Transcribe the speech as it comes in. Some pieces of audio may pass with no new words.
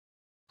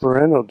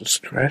Parental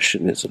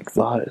discretion is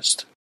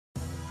advised.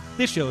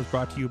 This show is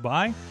brought to you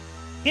by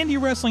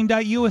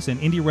IndieWrestling.us and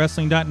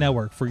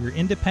IndieWrestling.network for your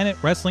independent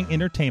wrestling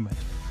entertainment.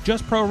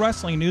 Just Pro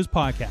Wrestling News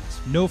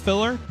Podcast. No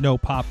filler, no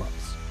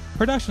pop-ups.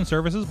 Production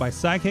services by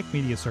Sidekick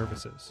Media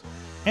Services.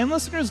 And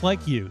listeners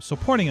like you,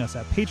 supporting us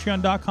at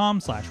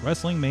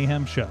patreon.com/Wrestling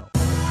Mayhem Show.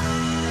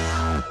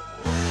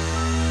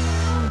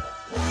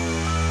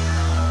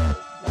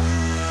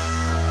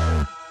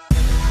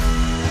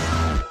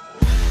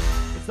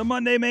 The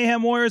Monday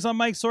Mayhem Warriors. I'm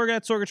Mike Sorg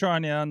at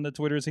Sorgatron on the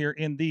Twitters here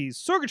in the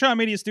Sorgatron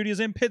Media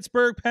Studios in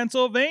Pittsburgh,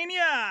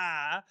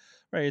 Pennsylvania.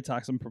 Ready to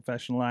talk some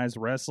professionalized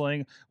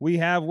wrestling. We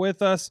have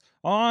with us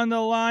on the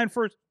line,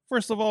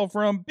 first of all,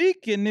 from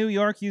Beacon, New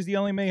York. He's the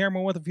only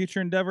Mayhemmer with a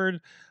future endeavored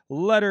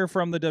letter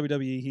from the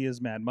WWE. He is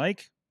Mad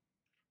Mike.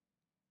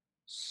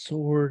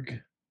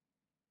 Sorg.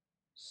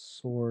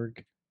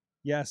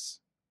 Yes.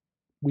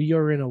 We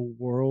are in a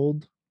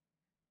world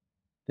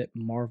that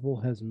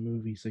Marvel has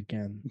movies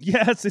again.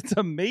 Yes, it's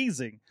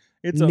amazing.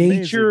 It's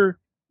Nature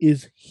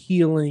is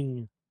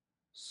healing,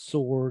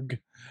 Sorg.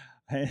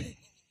 amazing.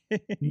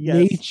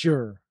 Yes.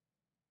 Nature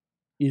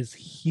is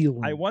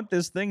healing. I want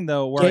this thing,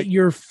 though, where Get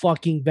your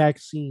fucking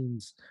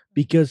vaccines,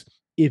 because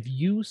if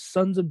you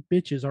sons of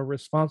bitches are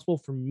responsible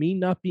for me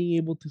not being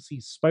able to see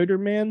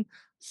Spider-Man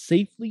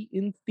safely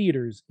in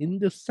theaters in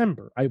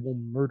December, I will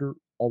murder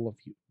all of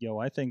you.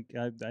 I think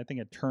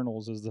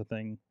Eternals is the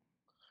thing.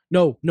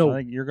 No. I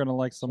think you're gonna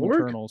like some Sorg?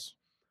 Eternals.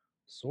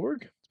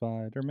 Sorg,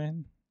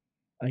 Spider-Man,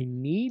 I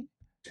need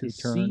to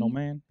Eternal see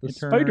Man, the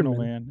Eternal Spider-Man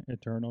Man,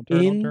 Eternal,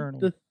 in Eternal.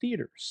 the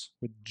theaters.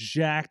 With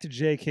jacked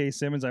J.K.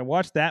 Simmons. I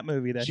watched that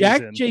movie that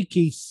Jack he's in.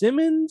 J.K.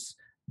 Simmons,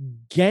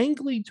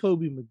 gangly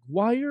Tobey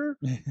Maguire,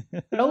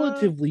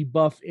 relatively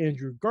buff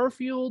Andrew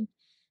Garfield,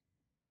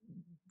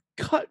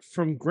 cut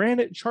from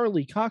granite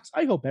Charlie Cox.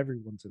 I hope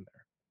everyone's in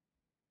there.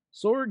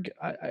 Sorg,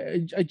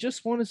 I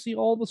just want to see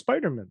all the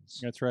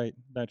Spider-Mans. That's right.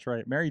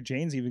 Mary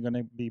Jane's even going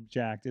to be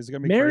jacked. Is it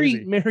going to be Mary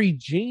crazy? Mary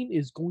Jane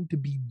is going to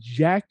be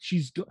jacked.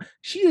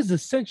 She is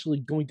essentially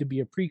going to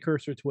be a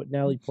precursor to what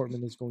Natalie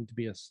Portman is going to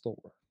be as Thor.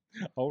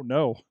 Oh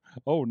no.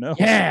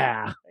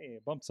 Yeah. Hey, I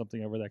bumped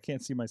something over there.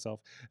 Can't see myself.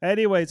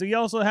 Anyways, we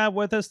also have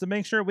with us to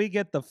make sure we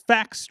get the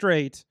facts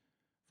straight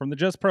from the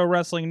Just Pro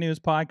Wrestling News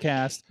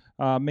podcast,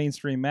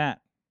 Mainstream Matt.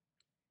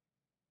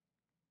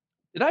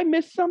 Did I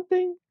miss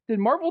something? Did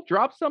Marvel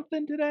drop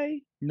something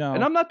today? No.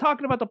 And I'm not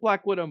talking about the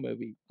Black Widow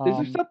movie. Is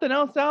there something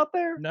else out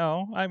there?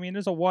 No. I mean,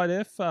 there's a What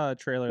If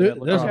trailer.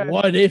 There's a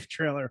What If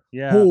trailer.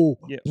 Yeah. Oh,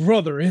 Yeah.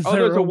 brother, is there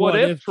there's a What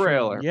If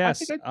trailer.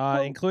 Yes, I think I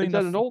saw- including is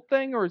that an old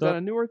thing or is that a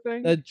newer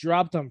thing? That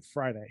dropped on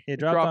Friday. It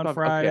dropped on okay,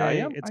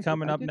 Friday. I It's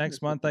coming up did next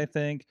miss month, something. I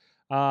think.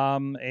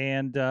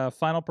 And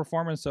final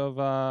performance of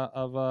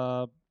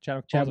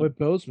Chadwick Boseman. Chadwick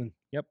Boseman.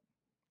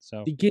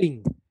 So The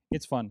king.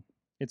 it's fun.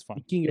 It's The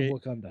fun. king of It-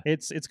 Wakanda.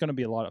 It's going to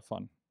be a lot of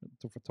fun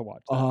to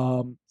watch.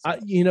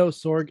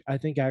 Sorg, I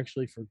think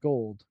actually for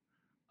gold,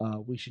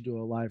 we should do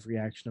a live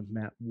reaction of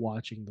Matt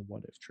watching the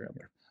What If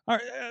trailer. All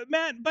right,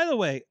 Matt. By the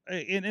way,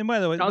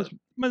 Sounds-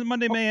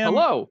 Monday Oh, Mayhem.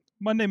 hello.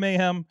 Monday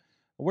Mayhem.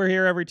 We're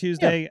here every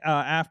Tuesday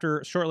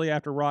shortly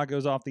after Raw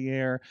goes off the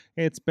air.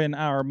 It's been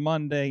our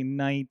Monday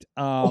night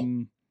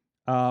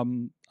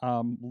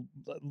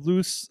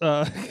loose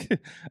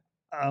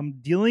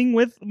dealing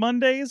with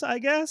Mondays, I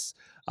guess.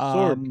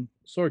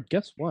 Sorg,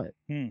 guess what?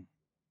 Hmm.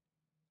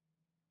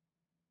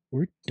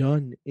 We're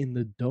done in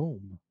the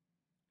dome.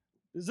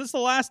 Is this the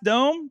last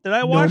dome? Did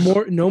I watch?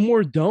 No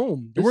more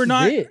dome. This We're is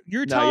not. it.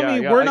 You're No, telling yeah,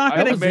 me yeah, we're I- not I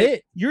going This to is get.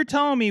 it. You're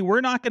telling me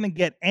we're not going to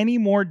get any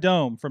more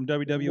dome from No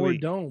WWE. more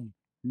dome.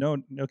 No.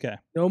 Okay.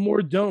 No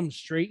more dome.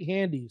 Straight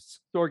handies.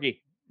 Sorgy,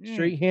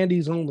 Straight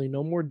handies only.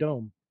 No more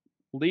dome.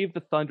 leave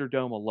the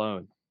Thunderdome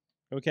alone.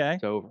 Okay.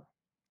 It's over.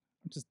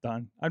 I'm just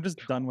done. I'm just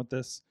done with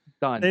this.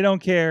 Done. They don't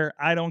care.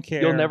 I don't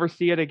care. You'll never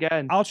see it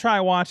again. I'll try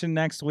watching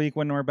next week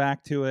when we're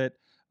back to it.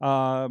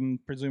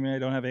 Presuming I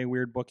don't have any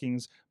weird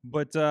bookings,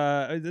 but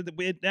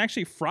it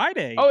actually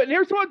Friday. Oh, and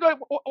here's what.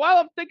 While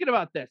I'm thinking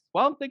about this,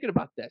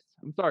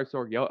 I'm sorry,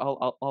 Sorgy.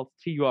 I'll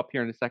tee you up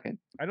here in a second.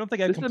 I don't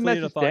think I've This is a completed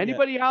a message thought to yet.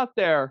 anybody out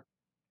there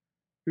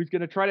who's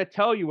going to try to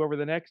tell you over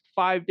the next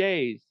 5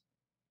 days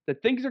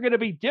that things are going to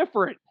be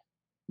different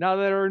now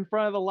that are in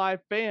front of the live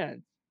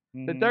fans.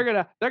 That they're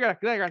gonna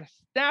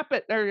snap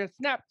it. They're gonna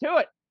snap to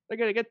it. They're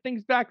gonna get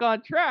things back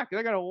on track.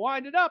 They're gonna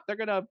wind it up. They're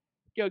gonna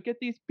get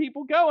these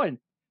people going.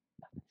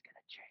 Nothing's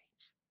gonna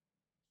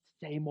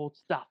change. Same old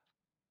stuff.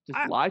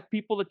 Just live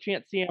people that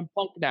chant CM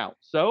Punk now.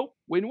 So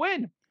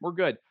win-win. We're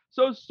good.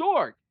 So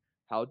Sorg,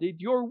 how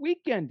did your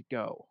weekend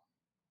go?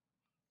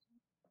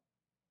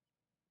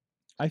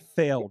 I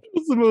failed.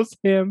 It's the most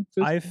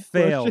I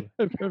failed.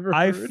 I've ever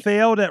I heard.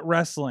 failed at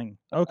wrestling.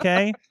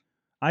 Okay.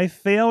 I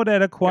failed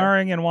at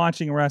acquiring and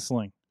watching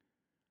wrestling.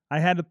 I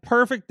had the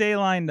perfect day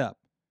lined up,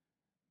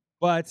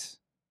 but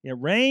it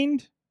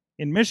rained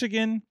in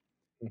Michigan,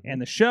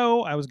 and the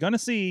show I was going to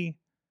see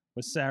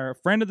was a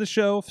friend of the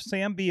show,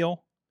 Sam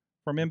Beal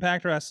from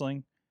Impact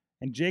Wrestling,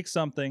 and Jake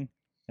something,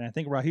 and I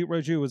think Rahit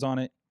Raju was on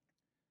it,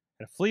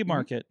 at a flea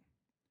market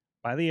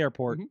by the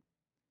airport.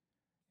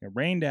 It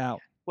rained out.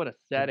 What a It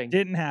setting.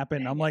 didn't happen.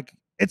 Dang I'm it. like,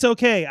 it's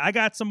okay. I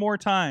got some more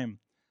time.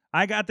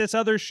 I got this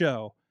other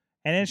show,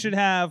 and it should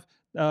have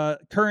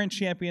current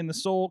champion, the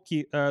Soul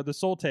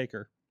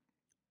Taker.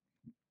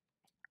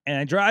 And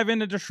I drive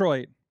into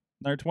Detroit.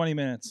 Another 20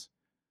 minutes.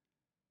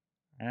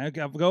 And I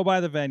go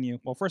by the venue.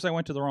 Well, first I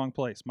went to the wrong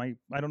place. I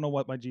don't know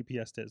what my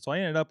GPS did. So I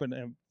ended up in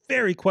a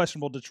very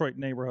questionable Detroit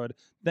neighborhood.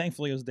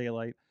 Thankfully, it was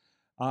daylight.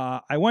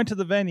 I went to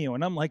the venue,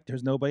 and I'm like,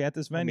 there's nobody at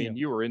this I venue. mean,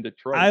 you were in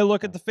Detroit. I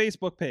look at the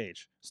Facebook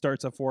page.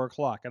 Starts at 4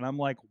 o'clock. And I'm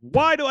like,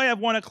 why do I have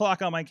 1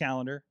 o'clock on my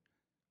calendar?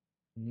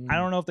 I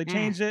don't know if they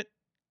changed it.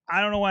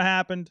 I don't know what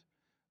happened.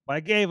 But I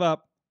gave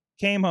up,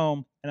 came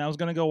home, and I was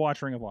going to go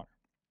watch Ring of Honor.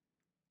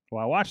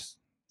 Well,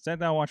 sat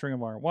down, watched Ring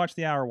of Honor, watched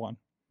the hour one,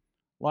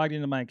 logged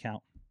into my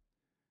account.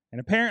 And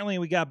apparently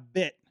we got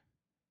bit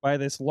by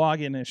this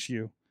login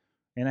issue.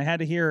 And I had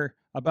to hear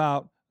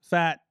about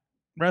fat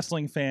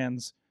wrestling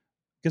fans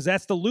because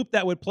that's the loop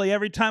that would play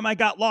every time I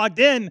got logged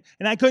in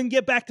and I couldn't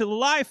get back to the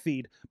live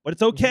feed. But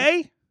it's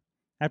okay.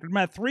 After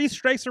my 3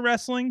 strikes of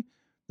wrestling,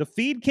 the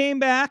feed came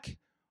back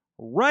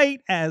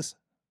right as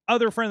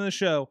other friend of the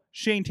show,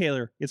 Shane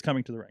Taylor, is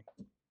coming to the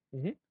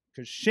ring.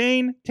 Because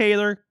Shane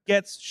Taylor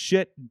gets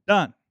shit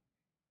done.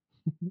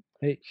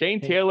 Shane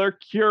Taylor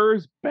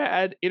cures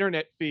bad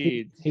internet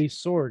feeds. Hey,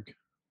 Sorg.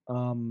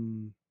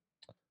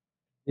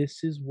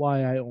 This is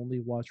why I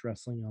only watch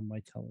wrestling on my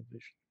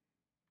television.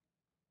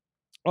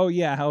 Oh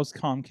yeah, how's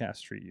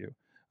Comcast treat you?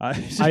 I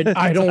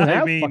don't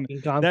have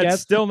fucking Comcast.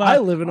 That's still not. I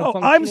live in a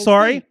I'm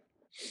sorry.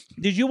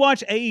 state. Did you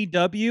watch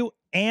AEW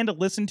and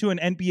listen to an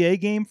NBA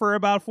game for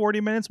about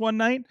 40 minutes one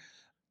night?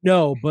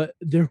 No, but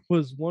there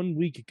was one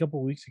week a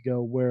couple weeks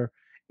ago where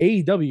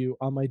AEW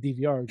on my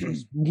DVR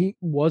just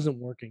wasn't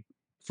working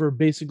for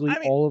basically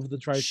all of the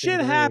tri-state shit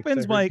area, 'cause happens,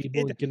 I heard Mike.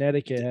 People in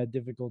Connecticut had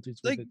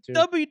difficulties with Like it too.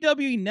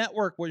 WWE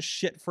Network was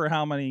shit for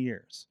how many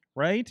years,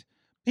 right?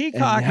 And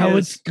Peacock now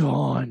is it's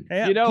gone.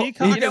 yeah, You know,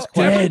 Peacock It's is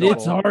dead. It's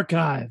questionable.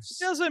 archives.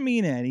 Doesn't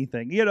mean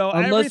anything, you know.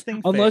 Unless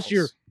everything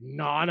you're fails.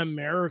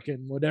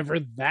 non-American, whatever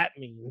that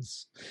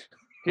means.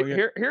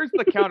 Here's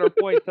the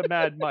counterpoint to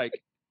Mad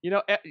Mike. You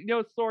know,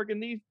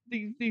 Sorgan, these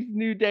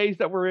new days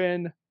that we're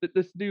in,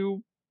 this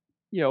new,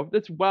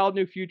 this wild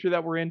new future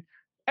that we're in,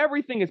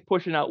 everything is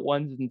pushing out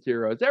ones and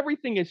zeros.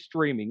 Everything is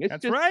streaming. It's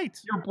That's just right.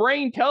 your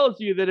brain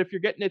tells you that if you're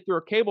getting it through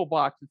a cable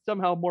box, it's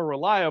somehow more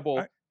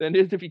reliable than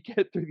it is if you get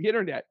it through the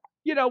internet.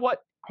 You know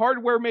what?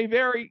 Hardware may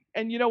vary,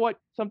 and you know what?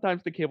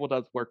 Sometimes the cable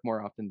does work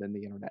more often than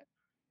the internet.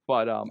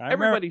 But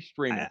everybody's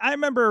streaming. I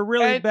remember a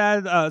really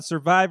bad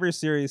Survivor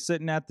Series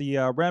sitting at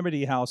the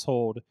Remedy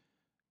household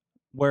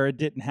where it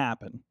didn't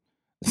happen.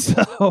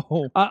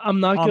 So I'm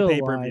not on gonna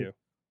pay-per-view. lie.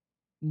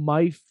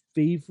 My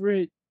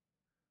favorite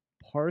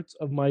parts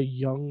of my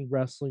young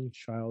wrestling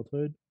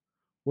childhood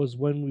was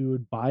when we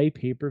would buy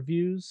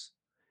pay-per-views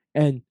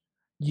and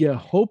you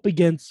hope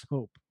against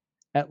hope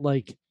at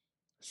like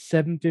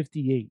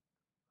 7:58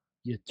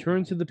 you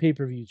turn to the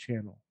pay-per-view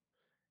channel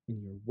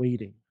and you're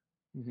waiting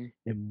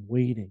and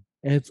waiting,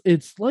 and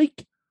it's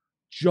like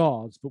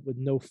Jaws but with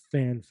no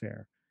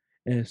fanfare.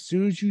 And as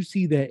soon as you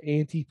see that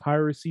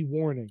anti-piracy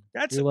warning,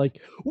 you're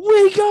like,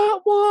 we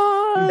got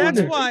one.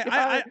 That's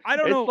why I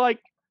don't know. It's like,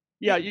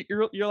 yeah,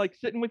 you're like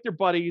sitting with your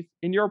buddies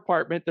in your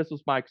apartment. This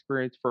was my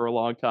experience for a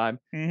long time.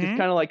 Just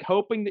kind of like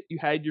hoping that you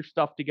had your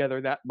stuff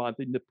together that month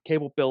and the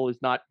cable bill is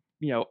not,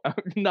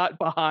 not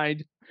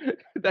behind,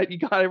 that you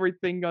got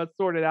everything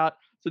sorted out.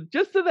 So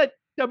just so that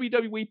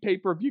WWE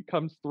pay-per-view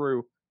comes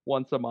through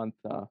once a month,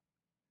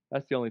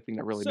 that's the only thing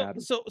that really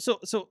matters.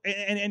 So,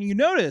 and you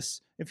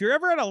notice if you're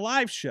ever at a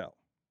live show,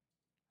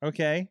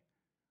 okay,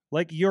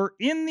 like you're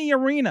in the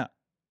arena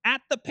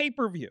at the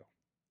pay-per-view,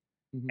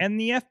 and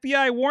the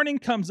FBI warning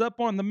comes up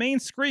on the main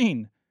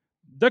screen,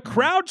 the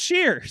crowd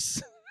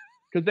cheers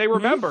because they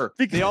remember.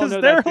 because they all know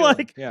they're that feeling.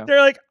 like, yeah.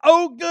 they're like,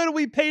 oh, good,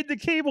 we paid the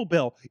cable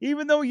bill,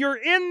 even though you're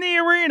in the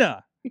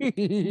arena.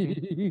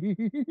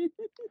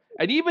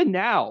 And even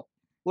now,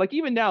 like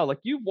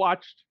you've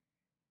watched,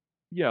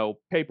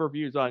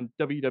 pay-per-views on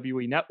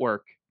WWE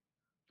Network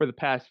for the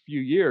past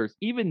few years.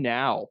 Even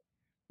now,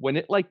 when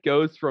it like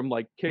goes from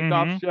like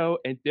kickoff show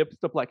and dips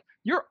to like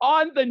you're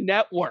on the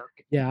network.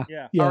 Yeah.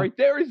 All right.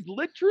 There is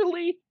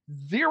literally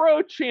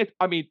zero chance.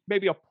 I mean,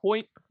 maybe a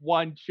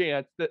 0.1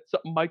 chance that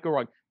something might go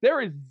wrong. There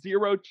is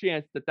zero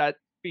chance that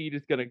feed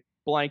is going to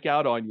blank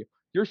out on you.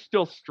 You're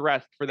still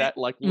stressed for that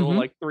like little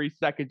like 3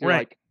 seconds. You're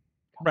like,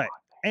 right.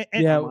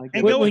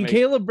 And when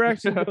Caleb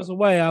Braxton goes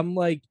away, I'm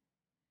like,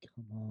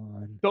 come on.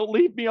 Don't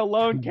leave me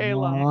alone,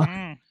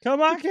 Kayla.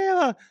 Come on,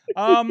 Kayla.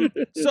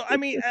 So I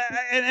mean,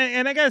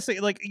 and I gotta say,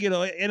 like, in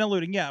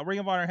alluding, Ring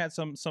of Honor had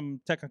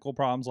some technical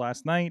problems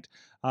last night.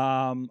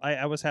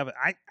 I was having,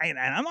 and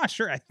I'm not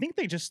sure. I think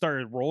they just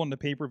started rolling the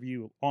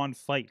pay-per-view on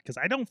Fight because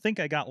I don't think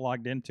I got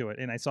logged into it,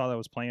 and I saw that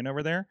was playing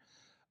over there.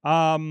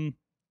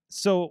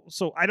 So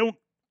I don't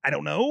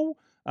know.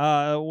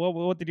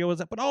 What the deal was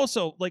that, but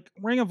also like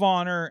Ring of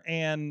Honor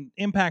and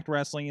Impact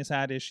Wrestling has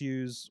had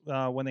issues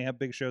when they have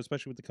big shows,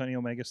 especially with the Kenny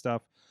Omega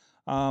stuff.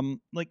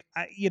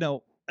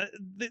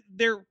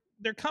 They're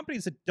they're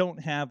companies that don't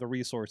have the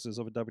resources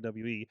of a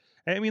WWE.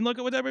 I mean, look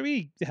at what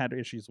WWE had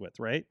issues with,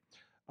 right?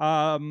 So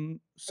I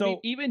mean,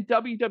 even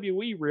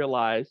WWE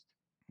realized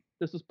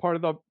this was part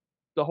of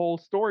the whole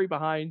story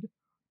behind,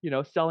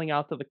 selling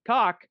out to the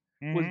cock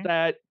was mhm,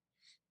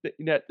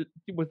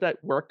 that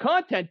we're a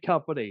content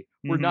company.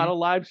 We're not a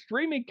live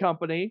streaming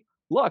company.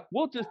 Look,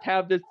 we'll just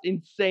have this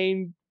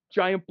insane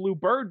giant blue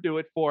bird do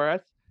it for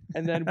us,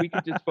 and then we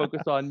could just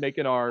focus on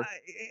making our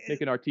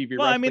TV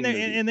well, I wrestling mean,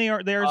 movies.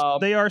 and Um,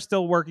 they are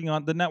still working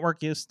on the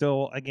network is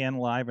still again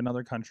live in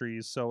other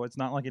countries, so it's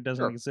not like it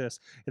doesn't Sure.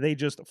 exist. They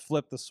just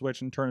flip the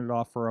switch and turn it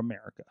off for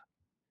America.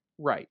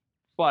 Right.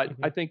 But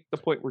I Mhm. think the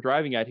point we're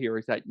driving at here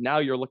is that now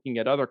you're looking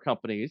at other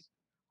companies,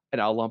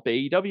 and I'll lump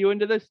AEW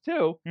into this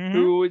too, Mhm.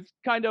 who is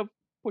kind of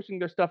pushing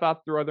their stuff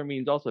out through other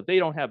means also. They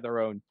don't have their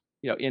own,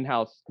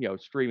 in-house,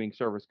 streaming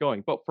service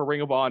going. But for Ring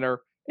of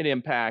Honor and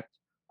Impact,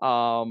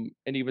 and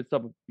even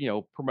some,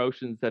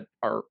 promotions that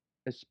are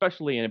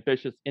especially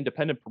ambitious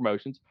independent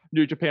promotions,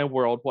 New Japan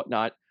World,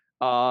 whatnot,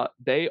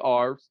 they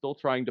are still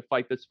trying to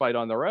fight this fight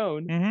on their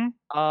own. Mhm.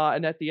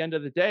 And at the end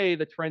of the day,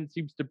 the trend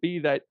seems to be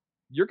that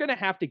you're going to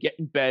have to get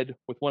in bed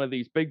with one of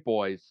these big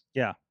boys.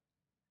 Yeah.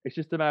 It's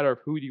just a matter of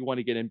who do you want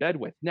to get in bed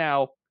with.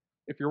 Now,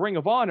 if you're Ring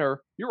of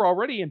Honor, you're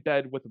already in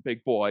bed with a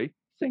big boy,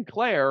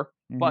 Sinclair,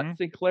 but Mhm.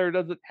 Sinclair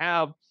doesn't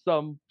have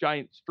some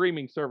giant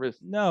streaming service,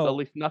 No. at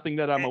least nothing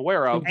that I'm And-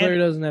 aware of. Sinclair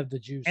doesn't have the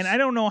juice. And I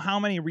don't know how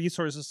many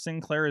resources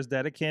Sinclair is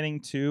dedicating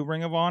to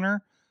Ring of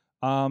Honor,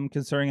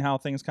 considering how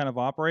things kind of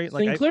operate.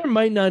 Like, Sinclair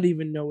might not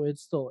even know it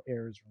still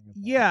airs. Ring of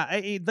Honor.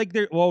 yeah, like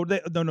they're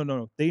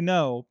no, they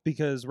know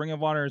because Ring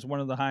of Honor is one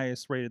of the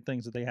highest rated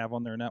things that they have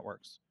on their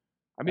networks.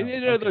 I mean, Oh, they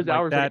know okay. those Like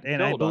hours that, are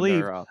and I filled on believe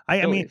their, I mean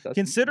affiliates.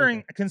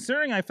 That's-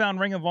 considering I found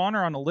Ring of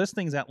Honor on the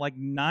listings at like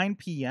 9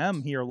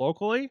 p.m. here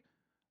locally,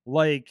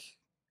 like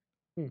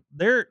Hmm.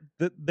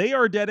 they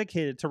are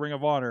dedicated to Ring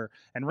of Honor,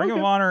 and Ring of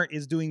Okay. Honor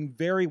is doing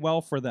very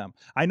well for them.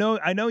 I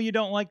know you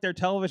don't like their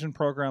television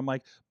program,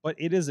 like, but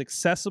it is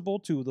accessible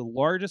to the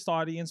largest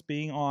audience,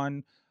 being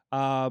on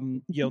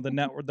the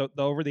network, the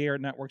over the air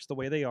networks the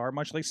way they are,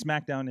 much like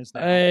SmackDown is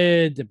now.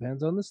 It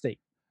depends on the state.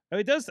 Oh,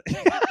 it does.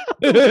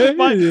 It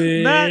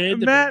Matt,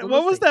 depends on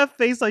what the was state. that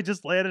face I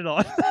just landed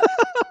on?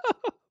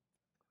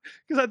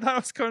 Because I thought I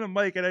was going to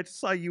Mike, and I just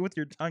saw you with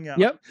your tongue out.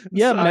 Yep.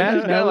 Yeah, So- Matt.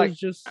 kinda Matt like- was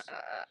just.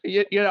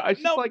 it's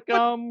just No, like,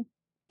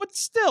 But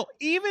still,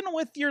 even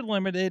with your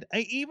limited,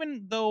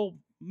 even though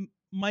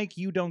Mike,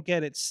 you don't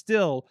get it,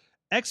 still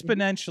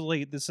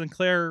exponentially the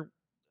Sinclair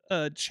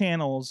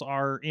channels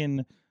are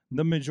in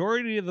the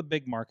majority of the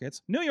big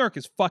markets. New York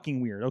is fucking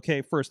weird.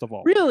 Okay, first of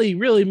all, Really,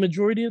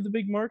 majority of the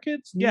big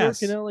markets, New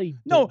Yes. York and LA.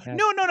 no.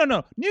 don't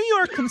have- New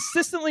York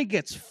consistently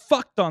gets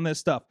fucked on this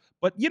stuff.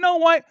 But you know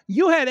what?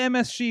 You had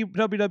MSG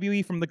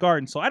WWE from the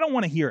Garden, so I don't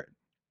want to hear it.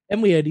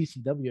 And we had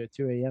ECW at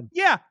 2 a.m.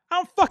 Yeah, I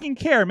don't fucking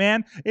care,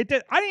 man. I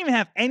didn't even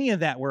have any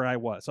of that where I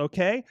was.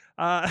 Okay,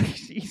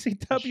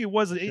 ECW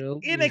was You should've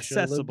lived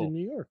inaccessible. in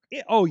New York.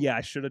 Oh yeah,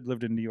 I should have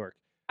lived in New York.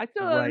 I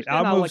still Right, understand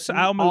I'll how move like s- we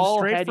I'll move all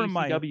straight had from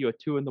my- ECW at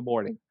 2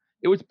 a.m.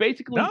 It was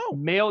basically No.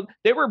 mailed.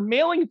 They were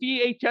mailing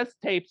VHS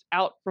tapes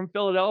out from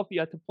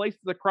Philadelphia to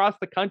places across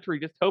the country,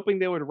 just hoping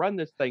they would run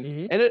this thing,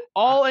 Mhm. and it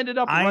all ended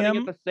up I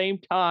running am- at the same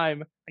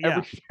time Yeah,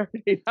 every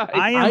Saturday night.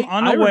 I am I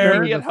unaware.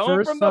 remember You the get home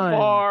first from the time-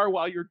 bar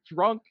while you're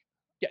drunk,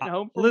 getting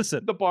home from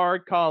listen. the bar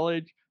at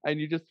college,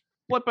 and you just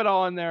flip it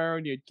on there,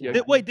 and you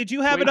Wait, did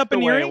you have it waste up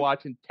in away Erie?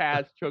 watching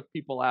Taz choke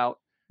people out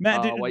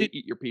Matt, while you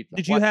eat your pizza.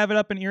 did you What? have it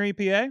up in Erie,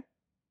 PA?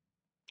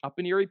 Up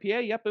in Erie, PA?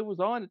 Yep, it was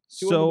on at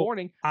 2 in the So,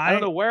 morning. I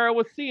don't know where I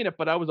was seeing it,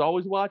 but I was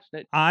always watching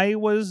it. I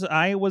was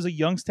a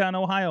Youngstown,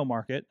 Ohio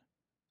market.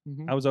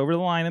 Mhm. I was over the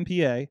line in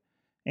PA,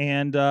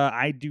 and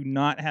I do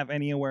not have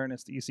any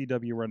awareness to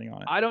ECW running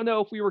on it. I don't know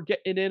if we were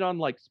getting in on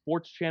like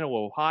Sports Channel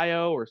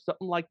Ohio or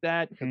something like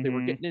that because they were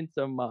Mhm. getting in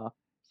some of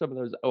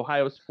those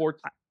Ohio sports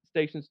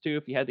stations too.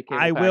 If you had the cable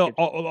I will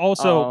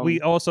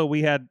package. also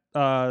we had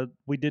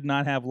we did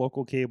not have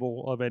local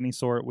cable of any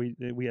sort.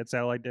 We had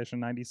satellite dish in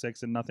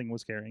 '96 and nothing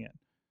was carrying it,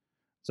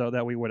 so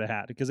that we would have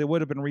had because it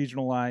would have been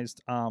regionalized.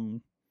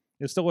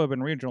 It still would have been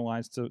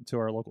regionalized to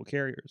our local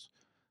carriers,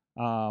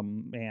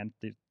 and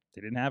they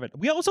didn't have it.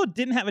 We also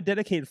didn't have a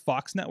dedicated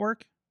Fox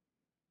network,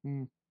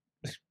 Mm.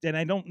 and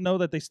I don't know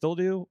that they still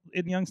do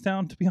in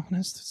Youngstown, to be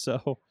honest.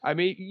 So I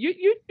mean,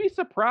 you'd be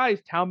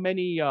surprised how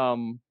many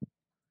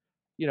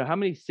how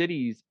many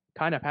cities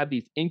kind of have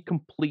these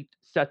incomplete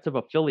sets of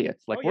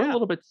affiliates. Like Oh, we're yeah. a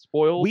little bit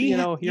spoiled, We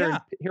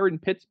here in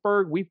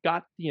Pittsburgh, we've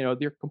got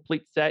their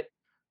complete set.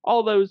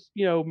 All those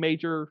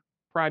major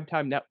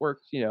primetime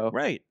networks,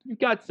 right. you've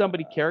got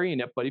somebody carrying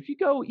it. But if you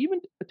go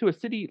even to a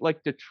city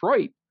like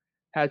Detroit,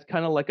 has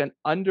kind of like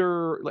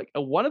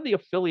one of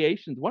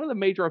the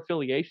major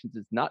affiliations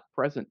is not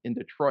present in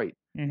Detroit.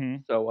 Mm-hmm.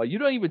 So you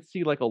don't even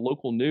see like a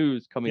local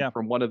news coming Yeah.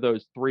 from one of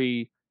those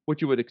three,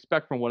 what you would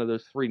expect from one of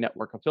those three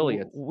network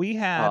affiliates. We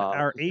had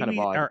our it's kind of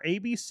odd. our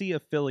ABC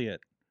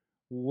affiliate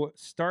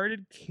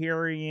started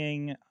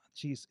carrying.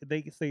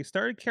 They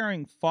started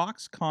carrying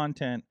Fox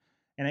content,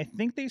 and I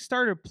think they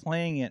started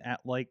playing it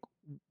at like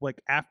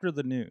after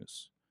the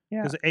news.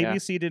 Yeah. because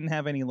ABC didn't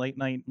have any late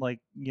night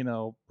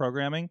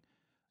programming.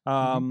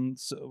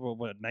 So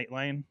what,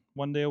 Nightline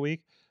one day a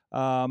week,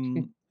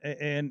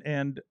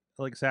 and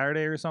like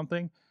Saturday or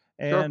something.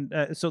 And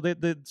so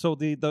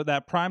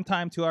that prime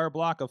time 2-hour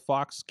block of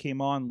Fox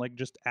came on like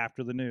just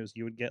after the news.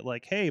 You would get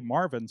like, hey,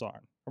 Marvin's on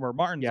or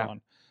Martin's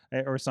on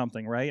or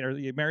something, right? Or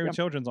Married with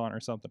Children's on or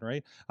something,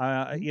 right?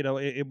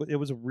 It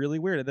was really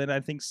weird. And then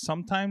I think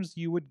sometimes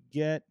you would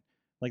get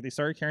like they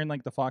started carrying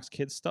like the Fox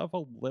Kids stuff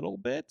a little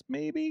bit,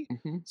 maybe.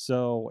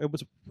 So it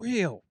was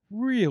real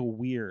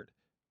weird.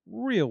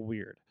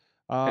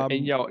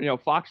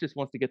 And Fox just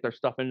wants to get their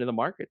stuff into the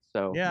market,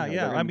 so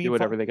I mean, do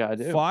whatever they gotta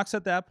do. Fox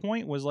at that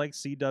point was like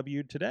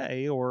CW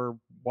Today or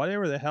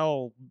whatever the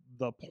hell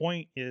the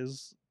point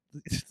is.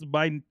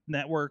 My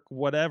network,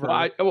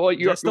 whatever.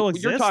 You're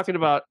talking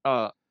about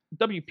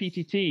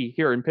WPTT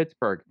here in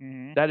Pittsburgh.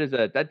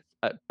 That's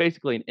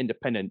basically an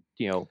independent,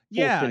 full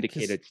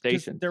syndicated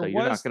station. So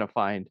you're not going to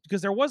find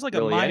because there was like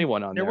really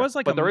anyone on there.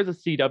 But there is a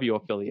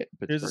CW affiliate.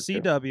 In there's a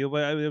CW,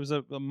 but it was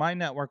my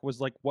network was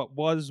like what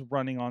was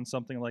running on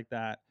something like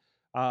that,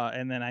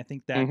 and then I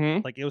think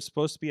that like it was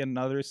supposed to be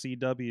another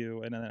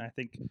CW, and then I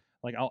think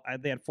like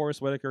they had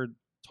Forrest Whitaker,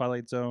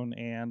 Twilight Zone,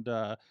 and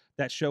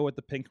that show with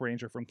the Pink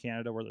Ranger from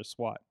Canada where they're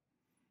SWAT.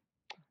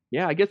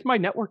 Yeah, I guess my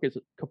network is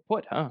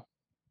kaput, huh?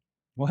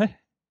 What? I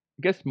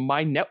guess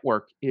my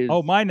network is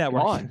my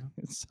network gone.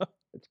 It's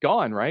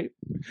gone, right?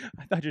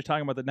 I thought you were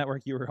talking about the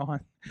network you were on.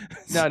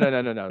 No.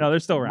 No, they're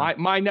still around.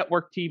 My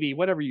network TV,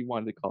 whatever you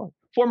wanted to call it.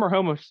 Former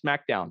home of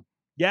SmackDown.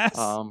 Yes.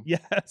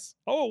 Yes.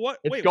 Oh, what?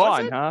 It's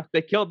gone, huh?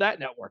 They killed that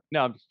network.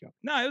 No, I'm just joking.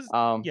 No, it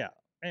was. Yeah.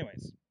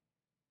 Anyways.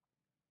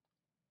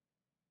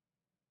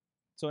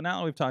 So now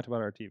that we've talked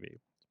about our TV,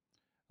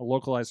 a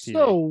localized TV.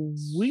 So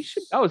we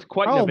should. That was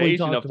quite an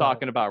invasion of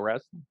talking about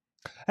wrestling.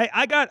 Hey,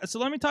 so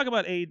let me talk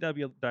about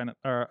AEW.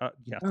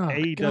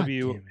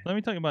 AEW. Let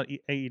me talk about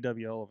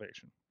AEW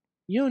Elevation.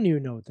 You don't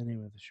even know what the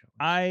name of the show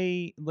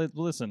is.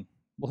 Listen.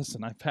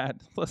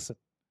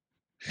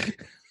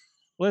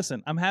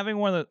 Listen. I'm having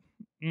one of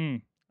the.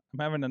 I'm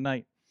having a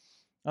night.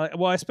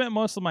 I spent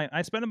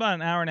about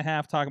an hour and a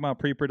half talking about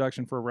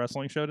pre-production for a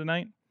wrestling show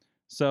tonight.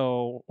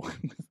 So.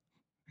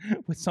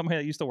 With somebody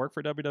that used to work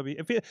for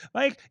WWE,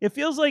 it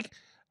feels like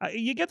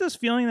you get this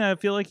feeling that I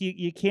feel like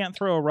you can't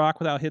throw a rock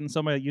without hitting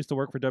somebody that used to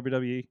work for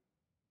WWE.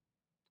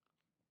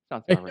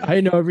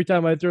 I know every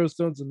time I throw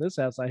stones in this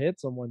house, I hit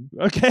someone.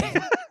 Okay,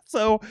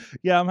 so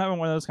yeah, I'm having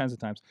one of those kinds of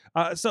times.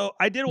 So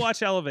I did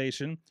watch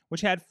Elevation, which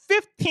had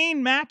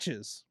 15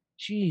 matches.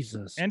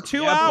 Jesus, and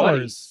 2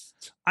 hours.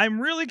 I'm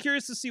really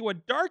curious to see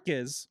what Dark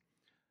is,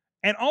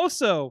 and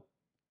also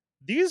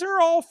these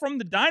are all from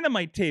the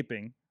Dynamite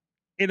taping.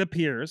 It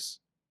appears.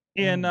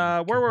 In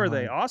where were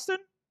they? Austin?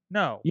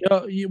 No.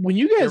 When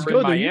you guys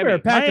go there, you better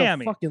pack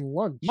Miami. a fucking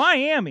lunch.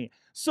 Miami.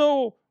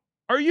 So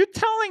are you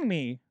telling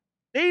me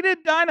they did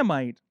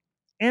Dynamite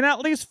and at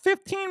least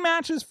 15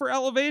 matches for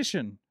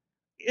Elevation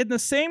in the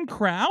same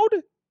crowd?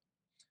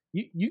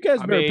 You guys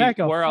better pack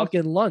a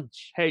fucking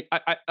lunch. Hey,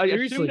 I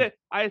assume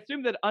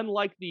that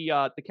unlike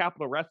the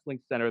Capitol Wrestling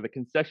Center, the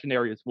concession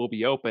areas will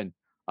be open.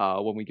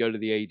 When we go to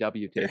the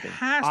AEW taping, it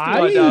has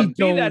to.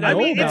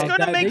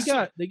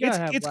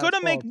 It's going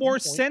to make more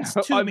sense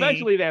to me.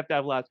 Eventually, they have to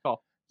have last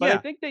call. But I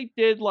think they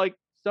did like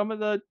some of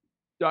the.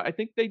 I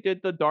think they did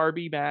the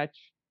Darby match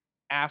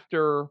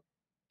after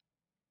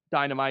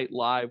Dynamite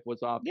Live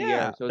was off the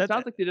air. So it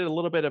sounds like they did a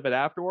little bit of it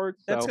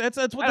afterwards. So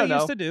that's what they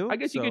used to do. I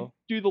guess you could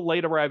do the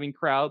late arriving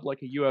crowd like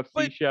a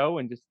UFC show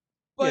and just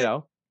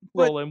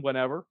roll in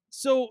whenever.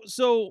 So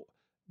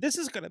this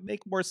is going to make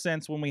more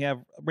sense when we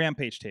have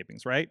Rampage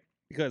tapings, right?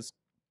 Because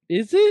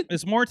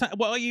it's more time.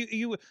 Well,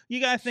 you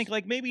gotta think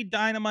like maybe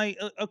Dynamite.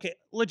 Okay,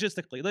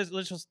 logistically, let's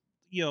just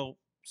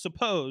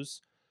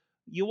suppose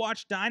you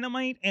watch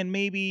Dynamite and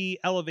maybe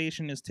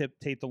Elevation is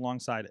taped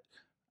alongside it.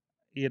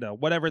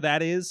 Whatever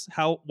that is,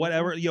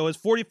 whatever. It was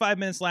 45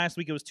 minutes last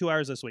week. It was 2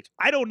 hours this week.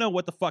 I don't know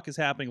what the fuck is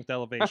happening with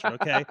Elevation.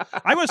 Okay,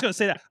 I'm just gonna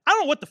say that I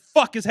don't know what the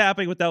fuck is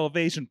happening with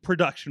Elevation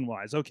production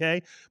wise.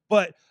 Okay,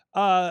 but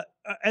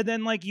and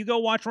then like you go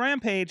watch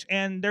Rampage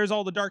and there's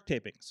all the Dark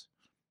tapings.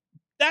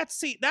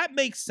 That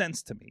makes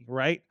sense to me,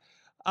 right?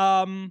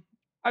 I mean,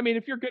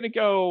 if you're going to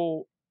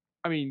go,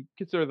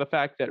 consider the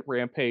fact that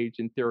Rampage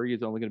in theory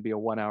is only going to be a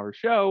 1 hour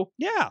show.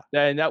 Yeah.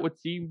 Then that would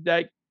seem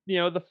that,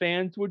 the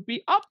fans would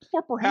be up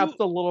for perhaps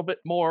a little bit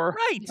more.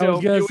 Right. I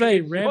was going to say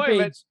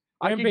Rampage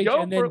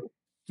go and then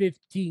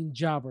 15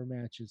 jobber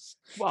matches.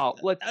 Well,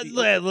 let's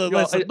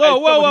listen.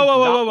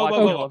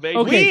 Whoa.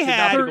 Okay,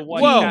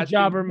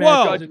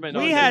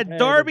 we had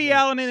Darby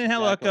Allin and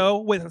Angelico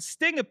with a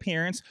Sting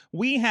appearance.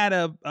 We had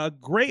a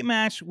great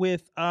match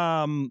with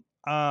was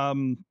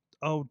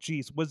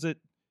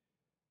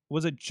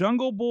it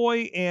Jungle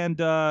Boy and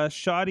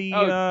Shoddy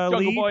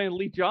Jungle Boy and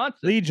Lee Johnson.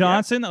 Lee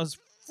Johnson, that was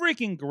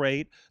freaking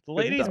great. The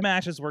ladies'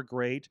 matches were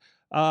great.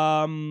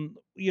 What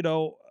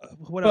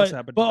else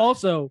happened? But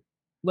also,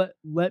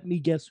 let me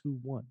guess who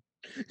won.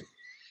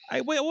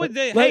 And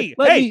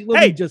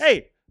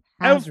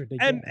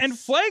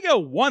Fuego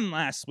won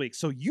last week,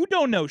 so you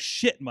don't know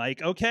shit,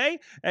 Mike. Okay,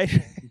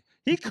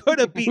 He could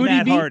have beat Who'd he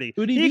Matt beat? Hardy.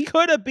 Who'd he He beat?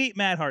 could have beat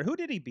Matt Hardy. Who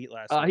did he beat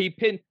last week?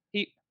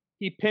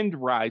 He pinned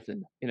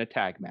Ryzen in a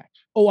tag match.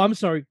 Oh, I'm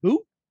sorry.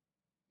 Who?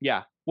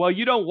 Yeah. Well,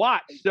 you don't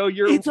watch, so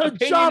your It's a opinion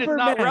is jobber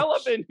not match.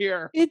 relevant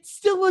here. It's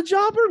still a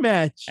jobber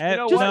match. Eh,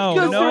 know Just what? no,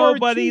 because there are two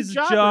nobody's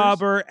jobbers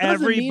jobber.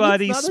 doesn't mean it's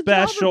Everybody's not a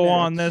jobber special match.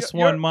 on this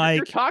one, You're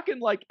Mike. talking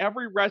like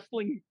every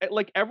wrestling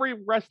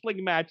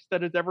match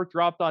that has ever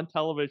dropped on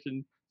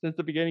television since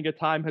the beginning of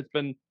time has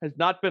been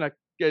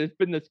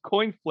this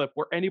coin flip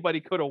where anybody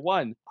could have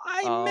won.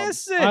 I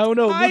miss it. I don't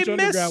know. I Lucha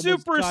miss Underground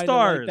was kinda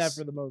superstars. like that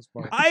for the most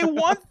part. I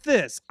want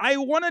this. I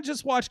want to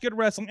just watch good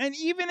wrestling. And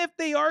even if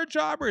they are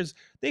jobbers,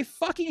 they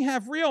fucking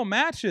have real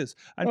matches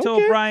until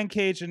Okay. Brian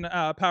Cage and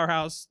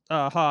Powerhouse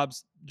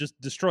Hobbs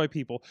just destroy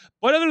people.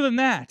 But other than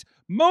that,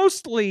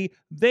 mostly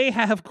they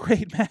have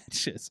great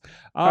matches.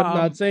 I'm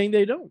not saying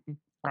they don't.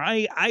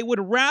 I would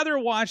rather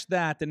watch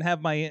that than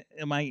have my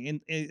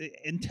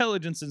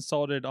intelligence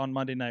insulted on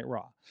Monday Night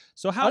Raw.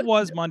 So how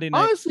was Monday Night?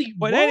 Honestly,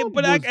 But Raw any,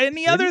 was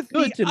the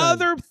good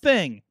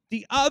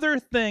other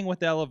thing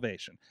with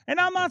Elevation, and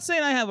I'm not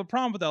saying I have a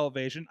problem with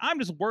Elevation. I'm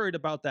just worried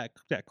about that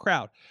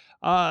crowd.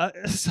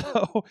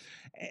 So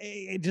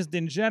just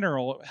in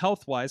general,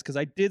 health wise, because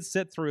I did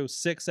sit through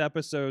 6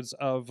 episodes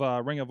of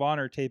Ring of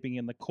Honor taping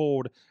in the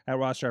cold at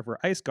Ross Driver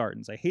Ice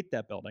Gardens. I hate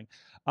that building.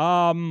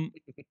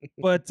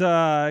 But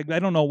I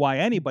don't know why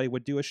anybody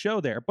would do a show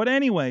there. But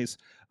anyways,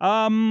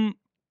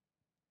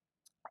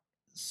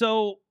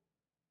 so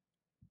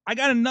I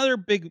got another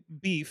big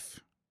beef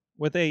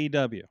with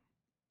AEW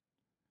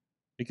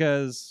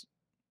because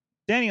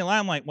Danny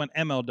Limelight went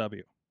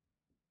MLW.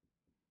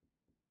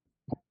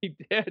 He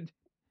did.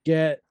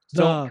 Get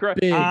So the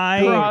big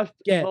I- board. Crossed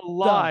Get the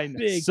line. The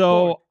big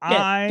So board. Get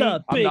I-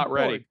 the I'm big not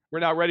ready. board. We're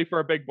not ready for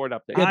a big board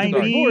update. Get I the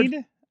Sorry. big board.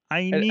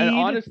 need. And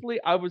honestly,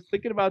 I was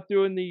thinking about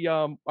doing the.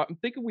 I'm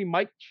thinking we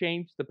might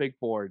change the big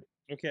board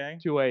Okay.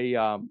 to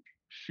a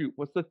shoot.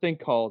 What's the thing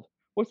called?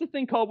 What's the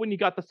thing called when you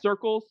got the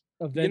circles?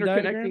 A Venn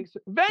diagram? Venn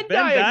Venn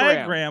diagram.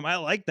 diagram. I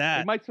like We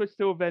that. might switch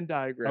to a Venn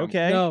diagram.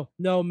 Okay.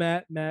 No,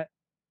 Matt. The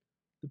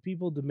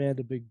people demand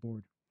a big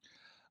board.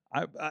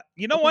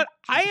 You know what?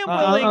 I am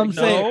I- willing. I'm no,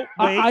 saying,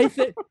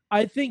 wait.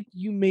 I think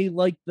you may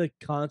like the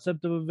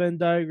concept of a Venn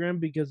diagram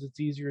because it's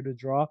easier to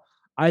draw.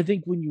 I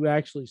think when you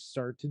actually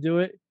start to do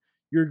it,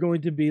 you're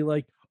going to be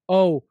like,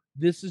 oh,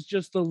 this is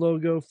just the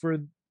logo for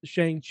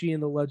Shang-Chi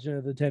and the Legend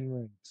of the Ten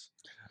Rings.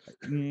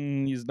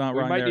 He's not We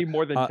wrong might there. need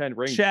more than 10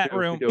 rings. chat too, if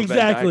we room. do a Venn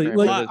Exactly, diagram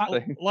for like,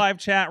 this thing. Live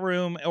chat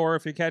room, or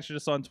if you catch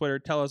us on Twitter,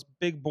 tell us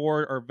big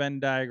board or Venn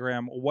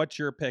diagram. What's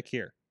your pick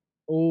here?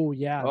 Oh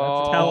yeah, that's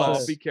Oh, Tell a-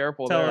 us. be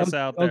careful Tell there. us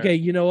out there. Okay,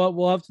 you know what?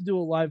 We'll have to do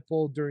a live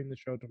poll during the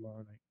show tomorrow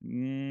night.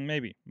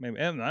 Maybe. No,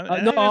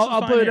 this I'll is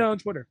put fine it here. on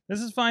Twitter. This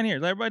is fine here.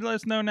 Everybody, let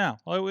us know now.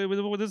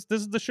 This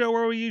is the show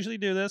where we usually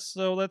do this.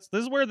 So this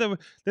is where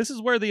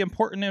the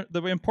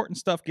important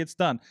stuff gets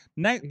done.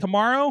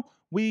 Tomorrow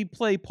we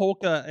play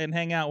polka and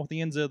hang out with the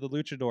Enzo the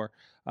Luchador.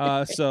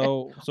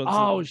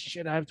 Oh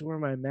shit! I have to wear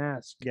my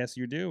mask. Yes,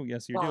 you do.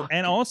 Yes, you do. Fuck.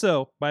 And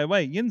also, by the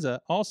way, Yinza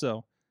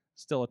also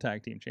still a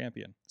tag team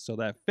champion. So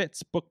that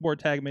fits bookboard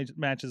tag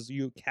matches,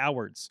 you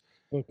cowards.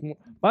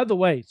 By the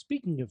way,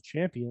 speaking of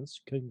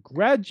champions,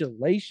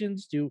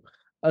 congratulations to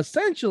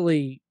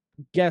essentially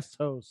guest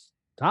host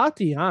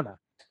Tatiana.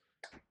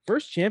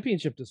 First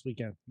championship this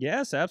weekend.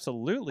 Yes,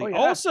 absolutely. Oh,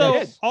 yeah,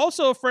 yes.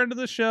 Also a friend of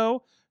the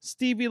show,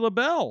 Stevie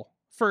LaBelle.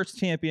 First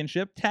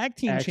championship, tag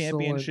team Excellent.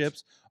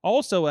 championships,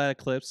 also at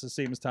Eclipse, the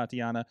same as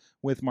Tatiana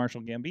with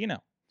Marshall Gambino.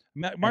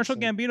 Marshall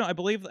Excellent. Gambino,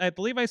 I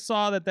believe I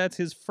saw that's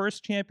his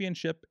first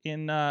championship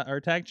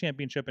or tag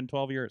championship in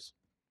 12 years.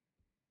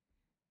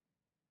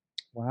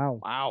 Wow.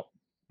 Wow.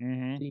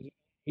 Mm-hmm.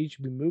 He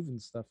should be moving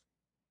stuff.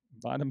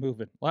 A lot of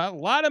moving. A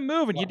lot of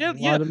moving. You did,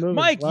 Lot of moving,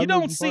 Mike. lot You of don't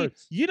moving see.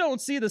 parts. You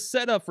don't see the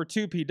setup for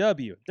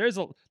 2PW.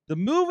 The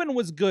moving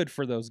was good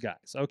for those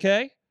guys.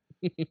 Okay.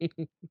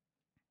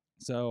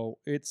 So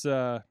it's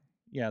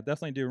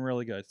definitely doing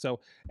really good. So,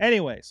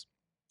 anyways,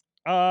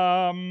 so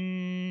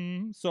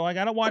I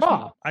gotta watch.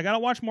 Raw. I gotta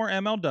watch more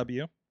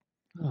MLW.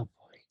 Oh boy.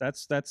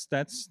 That's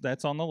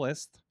on the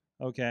list.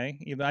 Okay,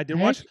 I did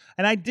Heck. watch,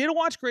 and I did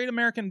watch Great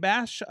American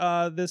Bash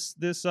this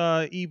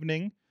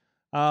evening,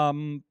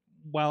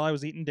 while I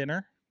was eating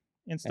dinner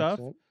and stuff.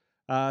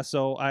 Excellent.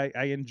 So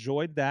I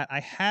enjoyed that.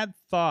 I had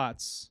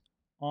thoughts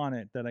on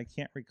it that I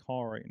can't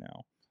recall right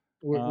now.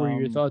 Were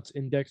your Um, thoughts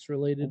index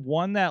related?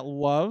 One that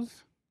love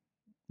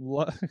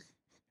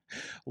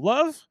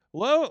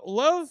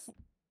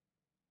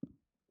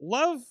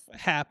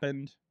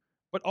happened,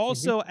 but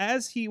also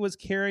as he was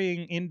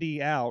carrying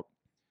Indy out,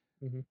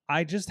 Mhm.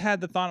 I just had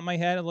the thought in my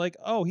head of like,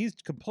 oh, he's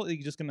completely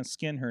just gonna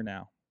skin her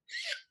now.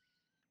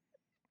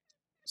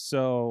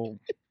 So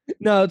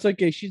No, it's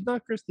okay. She's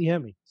not Christy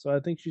Hemme, so I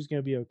think she's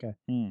gonna be okay.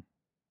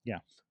 Yeah.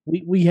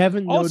 We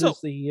haven't Also-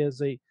 noticed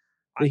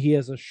that he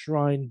has a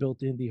shrine built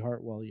to Indy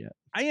Hartwell yet.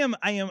 I'm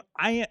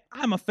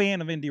a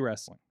fan of indie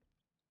wrestling.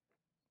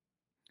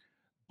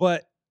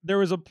 But there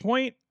was a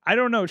point, I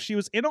don't know, she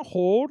was in a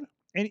hold,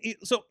 and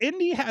so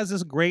Indy has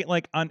this great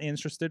like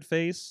uninterested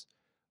face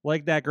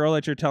like that girl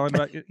that you're telling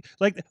about,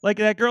 like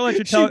that girl that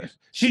you're telling.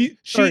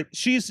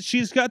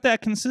 She's got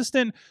that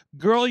consistent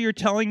girl you're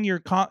telling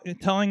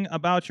telling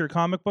about your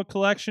comic book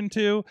collection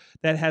to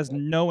that has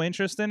no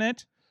interest in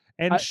it,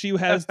 and she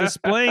has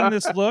displaying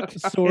this look.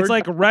 Sorg. It's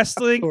like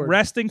resting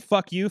Sorg.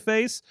 fuck you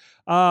face.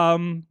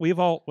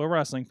 We're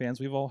wrestling fans.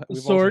 We've all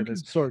seen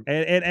this. Sorg.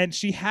 And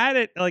she had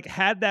it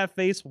had that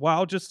face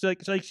while just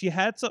like she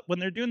had some, when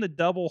they're doing the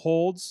double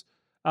holds,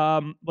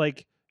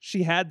 like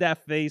she had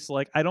that face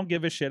like I don't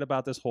give a shit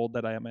about this hold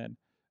that I am in,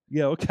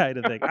 kind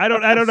of thing. I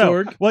don't know.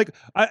 Sorg. Like,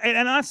 and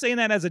I'm not saying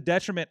that as a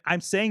detriment.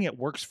 I'm saying it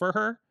works for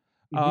her.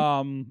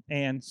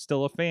 And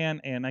still a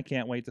fan, and I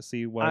can't wait to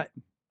see what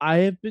I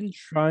have been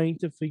trying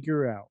to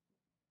figure out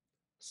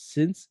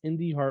since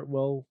Indy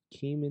Hartwell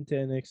came into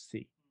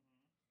NXT.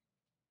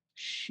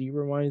 She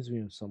reminds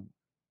me of someone.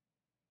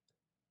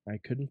 I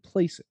couldn't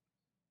place it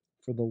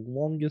for the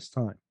longest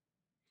time.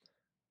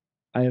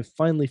 I have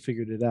finally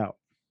figured it out.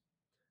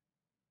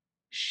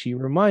 She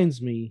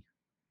reminds me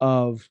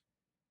of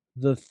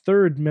the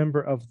third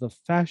member of the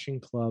Fashion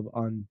Club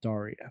on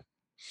Daria.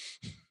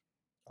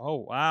 Oh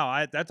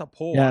wow, that's a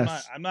pull.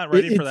 Yes. I'm not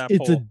ready for that pull.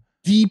 It's a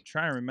deep,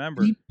 trying to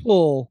remember. deep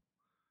pull,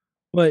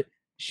 but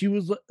she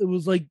was. It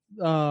was like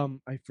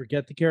I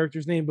forget the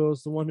character's name, but it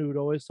was the one who would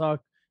always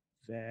talk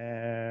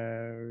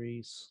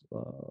very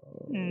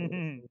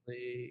slowly,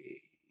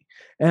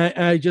 and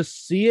I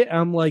just see it.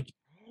 I'm like,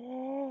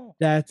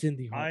 that's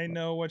Indy Hartwell. I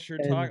know what you're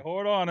talking.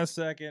 Hold on a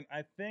second.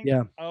 I think.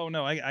 Yeah. Oh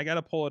no, I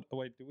gotta pull it. Oh,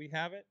 wait, do we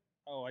have it?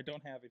 Oh, I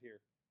don't have it here.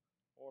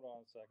 Hold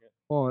on a second.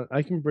 Hold on,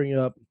 I can bring it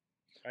up.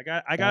 I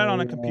got it on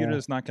a computer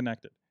that's not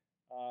connected.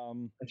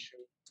 Fashion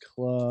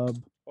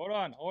Club. Hold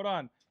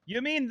on.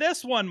 You mean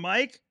this one,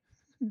 Mike?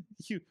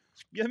 You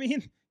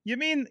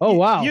mean? Oh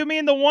wow. You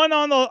mean the one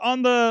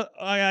on the?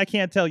 I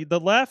can't tell you. The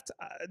left.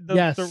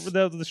 Yes.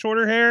 The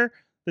shorter hair,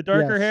 the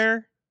darker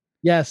hair.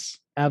 Yes,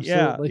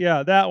 absolutely.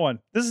 Yeah, that one.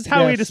 This is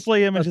how we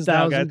display images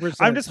now, guys. 1000%.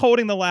 I'm just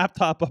holding the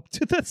laptop up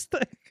to this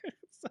thing.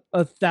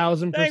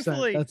 1,000%.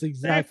 Thankfully, That's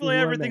exactly. Where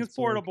everything's I'm at,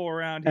 portable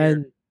around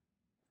here.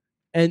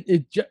 And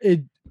it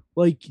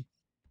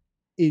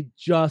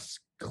just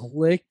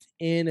clicked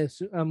in as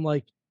soon. I'm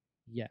like,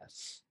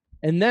 yes.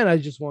 And then I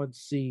just wanted to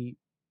see,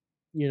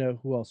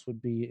 who else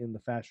would be in the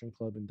Fashion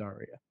Club in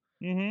Daria.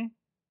 Mm-hmm.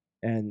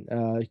 And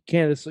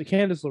Candice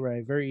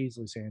LeRae, very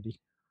easily, Sandy.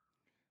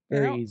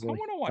 Very easily. I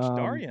want to watch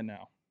Daria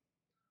now.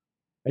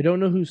 I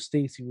don't know who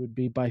Stacy would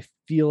be, but I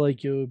feel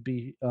like it would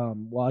be.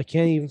 Well, I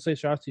can't even say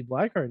Shotzi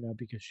Blackheart now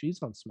because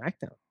she's on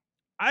SmackDown.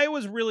 I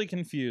was really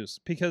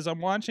confused because I'm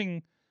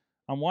watching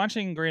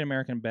Great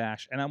American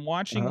Bash, and I'm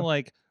watching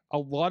like a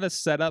lot of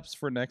setups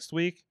for next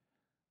week.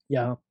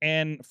 Yeah.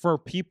 And for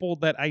people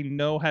that I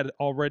know had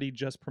already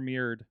just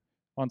premiered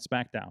on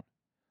SmackDown.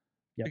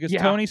 Yep. Because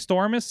Toni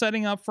Storm is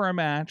setting up for a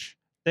match.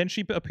 Then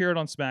she appeared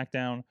on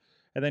SmackDown.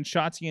 And then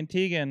Shotzi and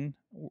Tegan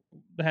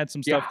had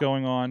some stuff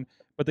going on,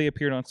 but they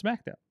appeared on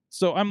SmackDown.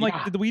 So I'm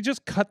like, did we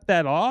just cut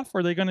that off? Or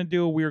are they going to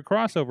do a weird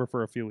crossover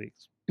for a few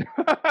weeks?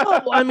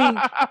 Oh, I mean,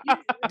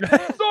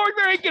 Sorg,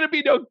 there ain't gonna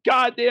be no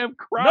goddamn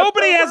crossover.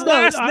 Nobody has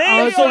last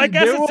name, so I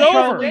guess it's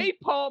over.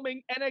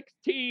 Napalming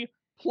NXT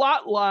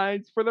plot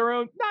lines for their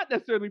own, not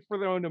necessarily for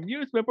their own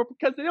amusement, but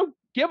because they don't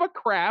give a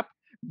crap.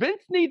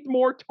 Vince needs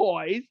more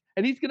toys,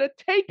 and he's gonna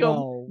take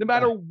them no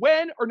matter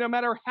when or no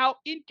matter how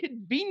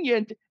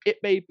inconvenient it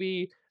may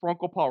be for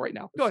Uncle Paul right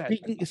now. Go ahead.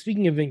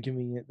 Speaking of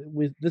inconvenient,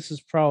 this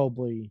is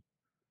probably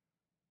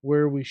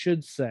where we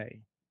should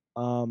say,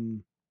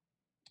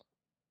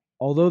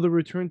 although the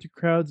return to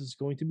crowds is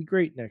going to be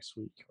great next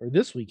week, or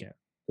this weekend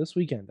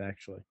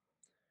actually,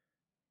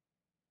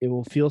 it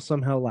will feel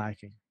somehow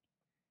lacking.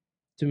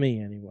 To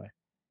me, anyway.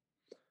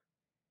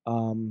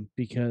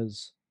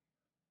 Because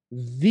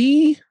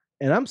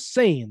and I'm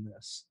saying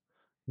this,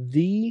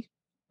 the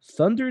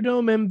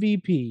Thunderdome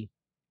MVP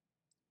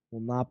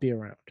will not be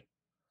around.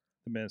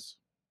 The Miz.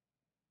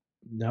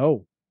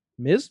 No.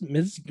 Miz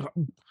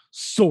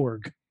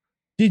Sorg.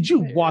 Did you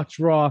watch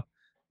Raw?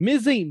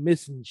 Miz ain't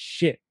missing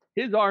shit.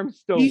 His arms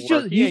still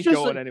work. He ain't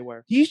going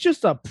anywhere. He's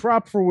just a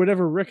prop for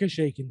whatever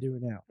Ricochet can do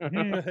now.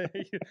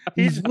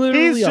 he's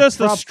just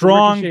a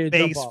strong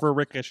base for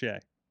Ricochet.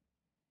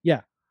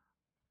 Yeah.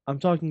 I'm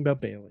talking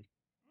about Bayley.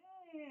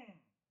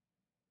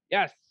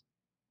 Yes.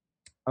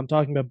 I'm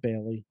talking about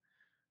Bayley.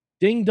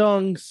 Ding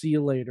dong, see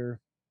you later.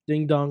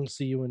 Ding dong,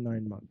 see you in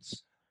 9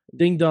 months.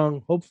 Ding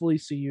dong, hopefully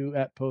see you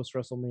at post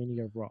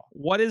WrestleMania Raw.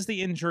 What is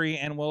the injury,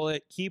 and will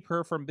it keep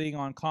her from being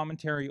on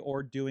commentary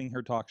or doing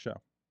her talk show?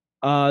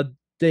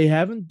 They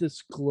haven't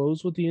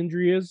disclosed what the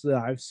injury is that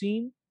I've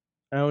seen.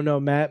 I don't know.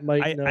 Matt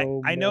might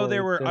know. I know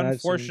there were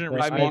unfortunate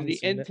I mean, the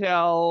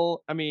intel.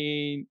 I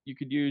mean, you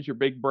could use your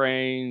big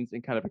brains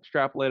and kind of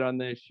extrapolate on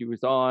this. She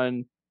was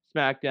on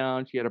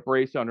SmackDown. She had a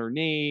brace on her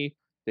knee.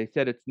 They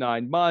said it's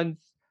 9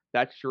 months.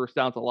 That sure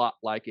sounds a lot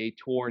like a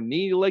torn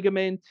knee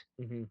ligament.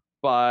 Mm-hmm.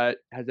 But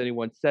has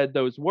anyone said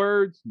those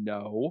words?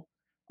 No.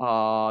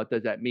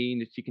 Does that mean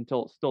that she can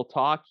still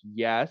talk?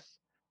 Yes.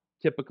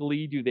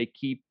 Typically, do they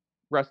keep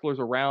wrestlers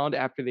around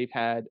after they've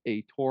had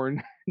a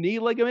torn knee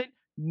ligament?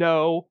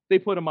 No, they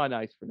put him on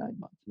ice for 9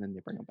 months and then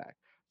they bring him back.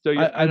 So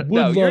I would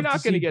no, love you're to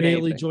not going see to get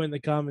Bailey anything. join the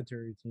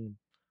commentary team,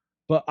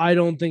 but I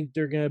don't think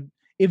they're gonna.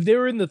 If they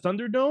were in the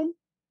Thunderdome,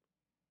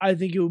 I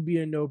think it would be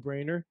a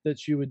no-brainer that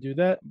she would do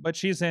that. But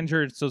she's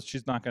injured, so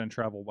she's not going to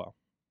travel well.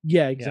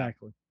 Yeah,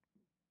 exactly.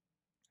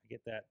 I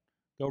get that.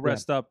 Go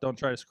rest up. Don't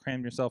try to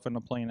cram yourself in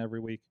a plane every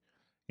week.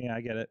 Yeah,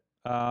 I get it.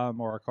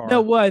 Or a car.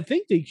 No, what I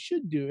think they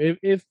should do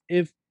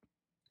if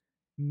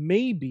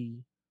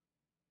maybe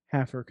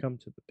have her come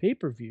to the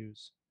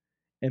pay-per-views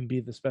and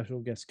be the special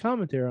guest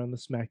commentator on the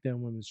SmackDown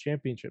Women's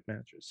Championship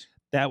matches.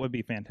 That would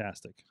be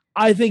fantastic.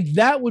 I think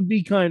that would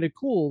be kind of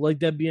cool. Like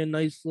that'd be a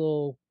nice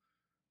little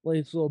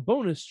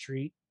bonus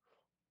treat.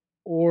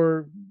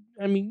 Or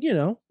I mean,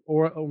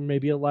 or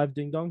maybe a live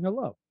ding dong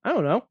hello. I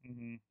don't know.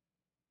 Mm-hmm.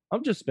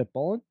 I'm just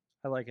spitballing.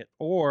 I like it.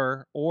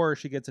 Or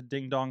she gets a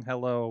ding dong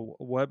hello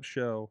web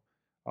show,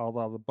 a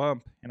la The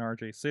Bump in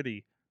RJ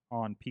City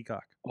on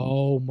Peacock.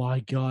 Oh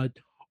my god.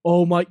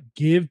 Oh my!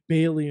 Give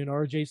Bailey and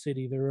RJ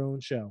City their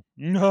own show.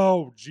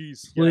 No,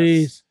 jeez.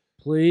 Please,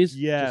 please.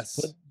 Yes.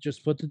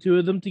 Just put the two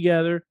of them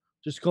together.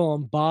 Just call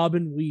them Bob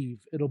and Weave.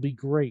 It'll be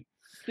great.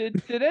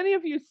 Did any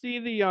of you see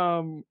the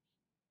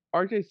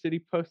RJ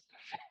City post?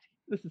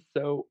 This is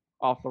so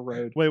off the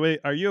road. Wait.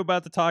 Are you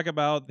about to talk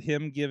about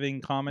him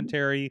giving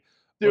commentary?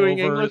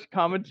 Doing over... English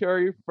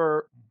commentary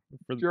for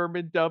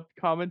German dubbed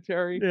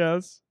commentary?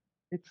 Yes.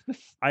 It's the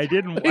I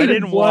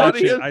didn't watch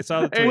it. I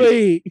saw the tweet.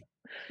 Wait.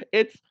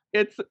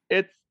 It's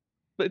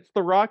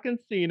The Rock and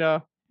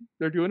Cena.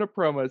 They're doing a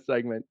promo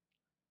segment.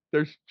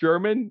 There's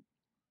German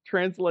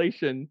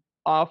translation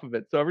off of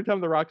it. So every time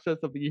The Rock says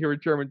something, you hear a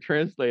German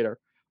translator.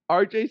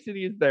 RJ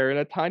City is there in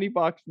a tiny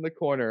box in the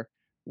corner,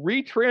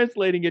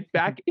 retranslating it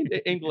back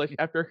into English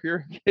after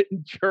hearing it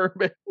in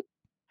German.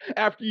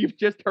 After you've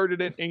just heard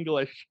it in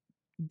English,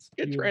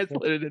 get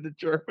translated into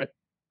German.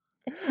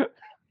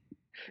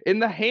 In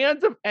the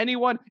hands of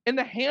anyone, in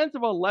the hands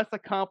of a less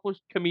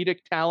accomplished comedic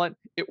talent,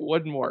 it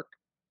wouldn't work.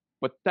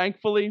 But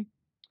thankfully,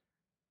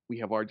 we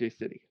have RJ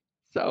City.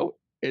 So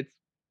it's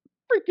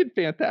freaking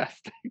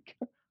fantastic.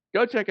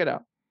 Go check it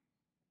out.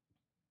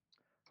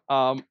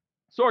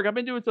 Sorg, I've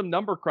been doing some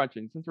number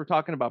crunching since we're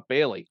talking about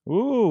Bailey.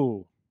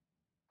 Ooh.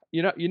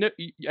 You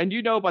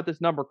know about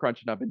this number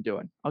crunching I've been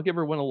doing. I'll give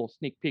everyone a little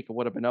sneak peek of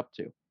what I've been up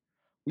to.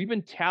 We've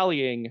been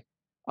tallying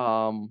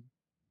the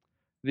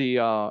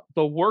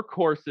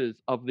workhorses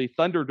of the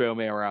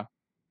Thunderdome era,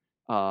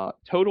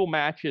 total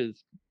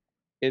matches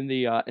in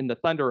the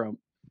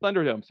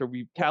Thunderdome. So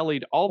we've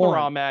tallied all the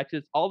Raw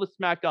matches, all the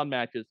SmackDown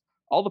matches,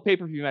 all the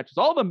pay-per-view matches,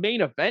 all the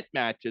main event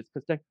matches,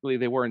 because technically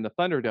they were in the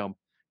Thunderdome,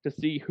 to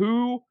see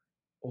who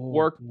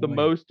worked the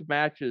most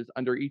matches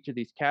under each of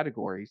these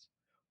categories.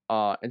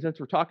 And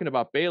since we're talking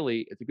about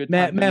Bailey, it's a good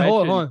time to mention...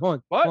 hold on.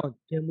 What? Hold on.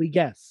 Can we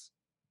guess?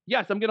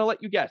 Yes, I'm going to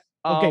let you guess.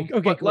 Okay,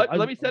 cool.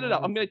 Let me set it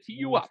up. I'm going to tee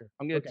you up.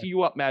 I'm going to tee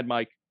you up, Mad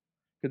Mike,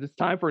 because it's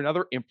time for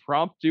another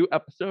impromptu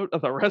episode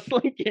of the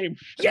Wrestling Game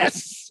Show.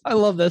 Yes! I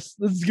love this.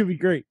 This is going to be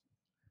great.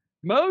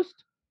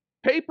 Most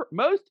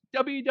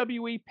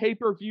WWE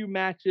pay-per-view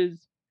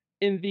matches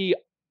in the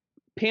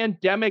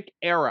pandemic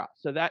era.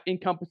 So that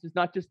encompasses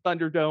not just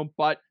Thunderdome,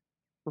 but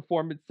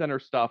Performance Center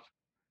stuff.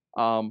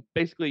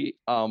 Basically,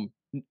 the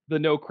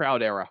no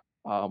crowd era,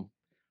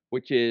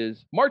 which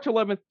is March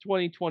 11th,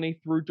 2020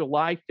 through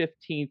July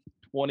 15th,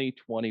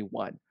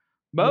 2021.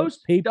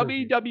 Most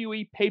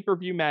WWE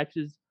pay-per-view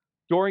matches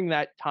during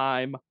that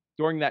time,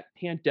 during that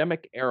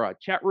pandemic era.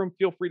 Chat room,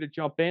 feel free to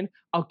jump in.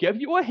 I'll give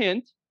you a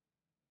hint.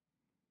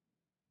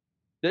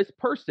 This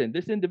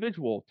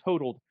individual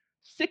totaled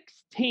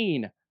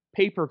 16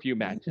 pay-per-view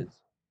matches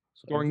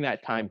during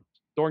that time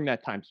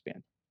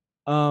span.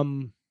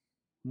 I'm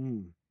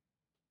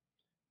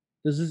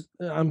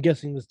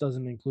guessing this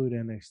doesn't include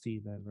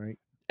NXT then, right?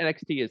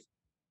 NXT is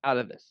out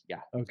of this.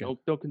 Yeah. Okay.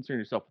 Don't concern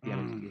yourself with the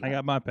NXT. I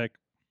got my pick.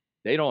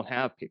 They don't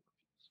have pay-per-views.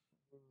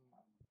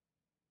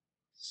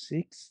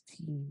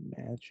 16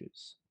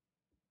 matches.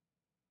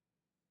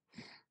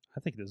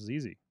 I think this is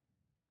easy.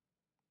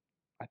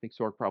 I think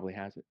Sorg probably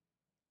has it.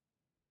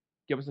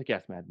 Give us a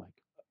guess, Mad Mike.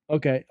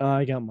 Okay,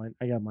 I got mine.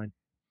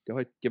 Go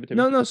ahead, give it to me.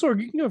 No,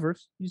 Sorg, you can go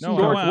first. I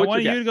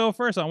want you to go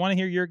first. I want to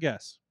hear your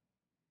guess.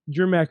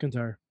 Drew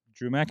McIntyre.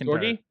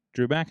 Sorgy?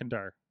 Drew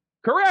McIntyre.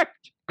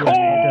 Correct.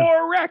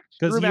 Correct.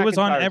 Because he was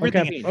on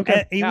everything.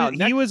 Okay.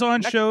 He was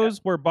on shows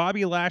where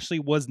Bobby Lashley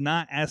was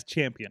not as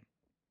champion.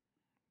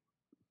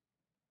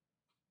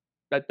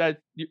 That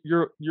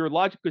your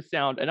logic was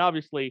sound, and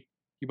obviously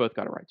you both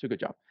got it right. So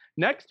good job.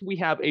 Next, we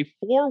have a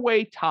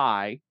 4-way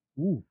tie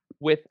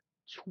with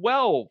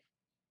 12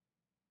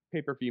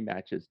 pay-per-view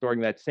matches during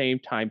that same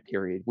time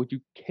period. Would you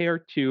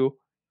care to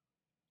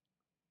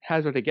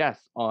hazard a guess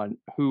on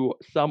who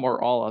some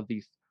or all of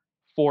these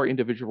 4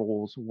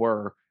 individuals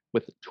were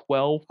with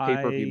 12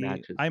 pay-per-view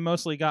matches? I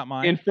mostly got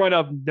mine. In front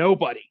of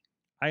nobody.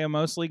 I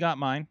mostly got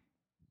mine.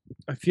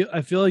 I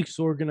feel like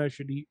Sorg and I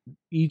should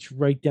each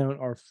write down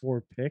our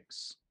 4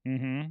 picks.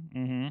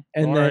 And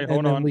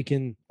then we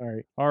can.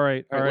 All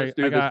right.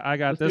 I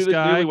got this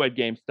guy. Newlywed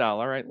Game style.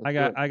 All right.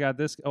 I got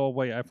this. Oh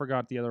wait, I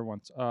forgot the other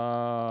ones.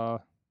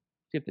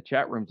 See if the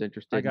chat room's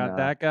interested. I got in,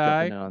 that jumping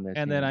guy, in on this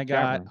and here then in I the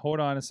chat got. room. Hold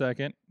on a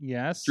second.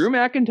 Yes. Drew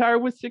McIntyre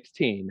with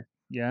 16,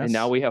 Yes. and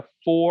now we have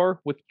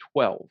 4 with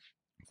 12.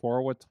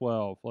 4 with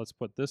 12. Let's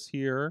put this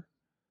here.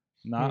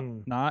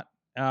 Not.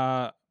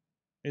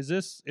 Is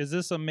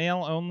this a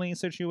male only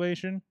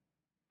situation?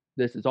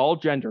 This is all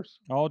genders.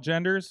 All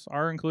genders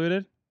are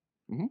included.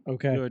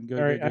 Okay. Good.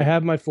 All right. Good. I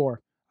have my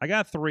 4. I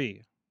got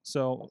 3.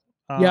 So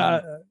Yeah.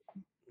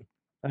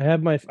 I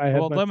have my. I have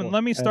well, my let 4. me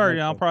let me I have start.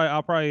 my And 4.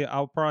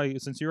 I'll probably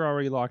since you're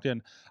already locked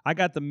in. I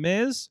got the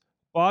Miz,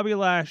 Bobby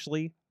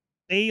Lashley,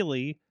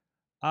 Bailey,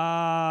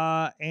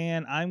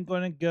 and I'm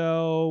gonna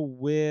go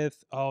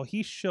with. Oh,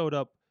 he showed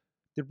up.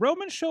 Did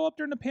Roman show up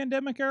during the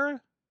pandemic era?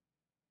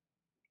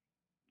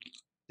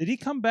 Did he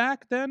come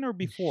back then or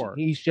before?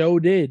 He sure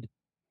did.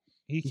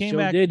 He He came sure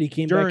back did. He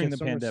came during back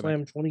the in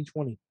pandemic. SummerSlam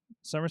 2020.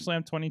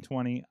 SummerSlam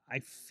 2020. I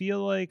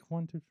feel like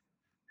 1, 2.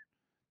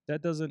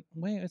 That doesn't.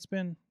 Wait, it's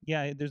been.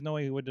 Yeah, there's no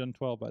way he would have done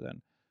 12 by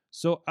then.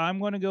 So I'm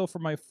going to go for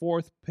my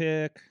 4th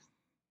pick.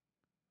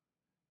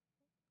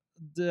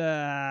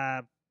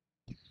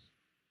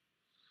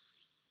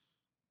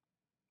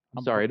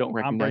 I'm sorry, I don't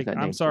recognize that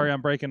name. I'm sorry,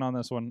 I'm breaking on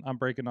this one.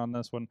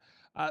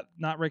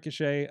 Not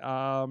Ricochet.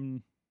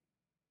 I'm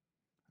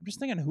just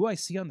thinking who I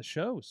see on the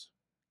shows.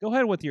 Go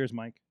ahead with yours,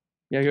 Mike.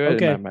 Yeah, go ahead,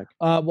 Okay. Mike.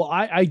 Well,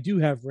 I do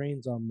have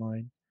Reigns on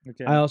mine.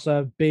 Okay. I also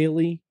have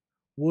Bailey,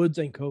 Woods,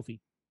 and Kofi.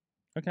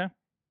 Okay.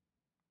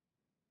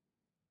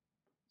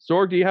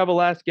 Sorg, do you have a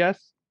last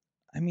guess?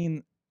 I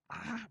mean,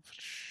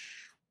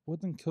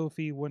 wouldn't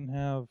Kofi wouldn't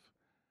have.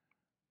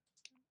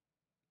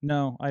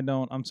 No, I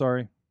don't. I'm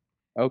sorry.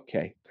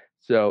 Okay.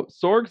 So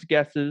Sorg's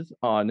guesses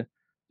on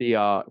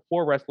the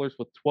 4 wrestlers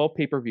with 12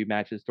 pay-per-view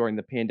matches during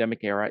the pandemic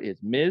era is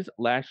Miz,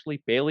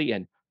 Lashley, Bailey,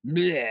 and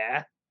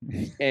Meh.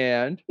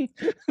 And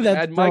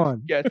That's Mike's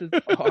Dawn. guesses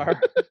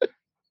are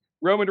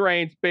Roman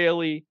Reigns,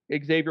 Bailey,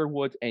 Xavier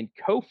Woods, and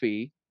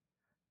Kofi.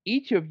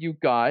 Each of you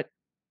got,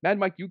 Mad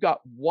Mike, you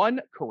got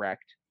 1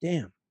 correct.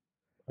 Damn.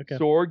 Okay.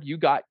 Sorg, you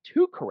got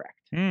 2 correct.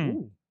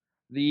 Ooh.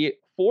 The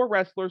 4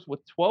 wrestlers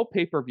with 12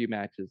 pay-per-view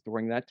matches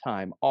during that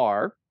time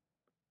are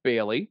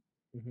Bailey,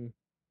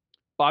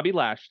 Bobby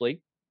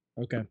Lashley,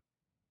 Okay.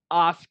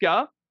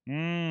 Asuka,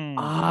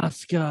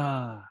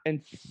 Asuka.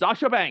 and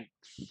Sasha Banks.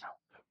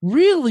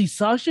 Really?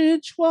 Sasha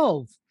had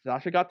 12.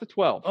 Sasha got the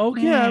 12.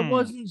 Okay, I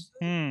wasn't.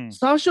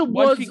 Sasha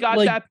Once was she got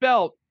like, that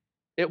belt,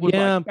 it was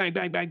Yeah. like bang,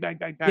 bang, bang, bang,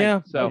 bang, bang.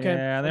 Yeah, So, okay.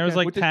 Yeah, there was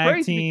like which is tag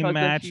crazy team because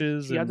then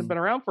matches. She hasn't been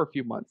around for a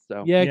few months.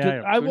 So Yeah, Yeah,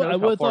 'cause I who knows would how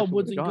have far thought she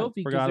Woods would've and gone. Kofi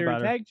because Forgot they were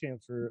about her. tag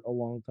champs for a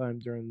long time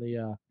during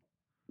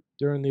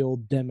the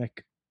old demic.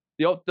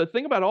 the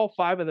thing about all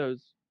 5 of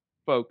those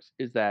folks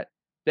is that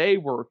they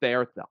were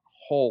there the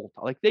whole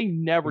time. Like they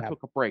never Yeah.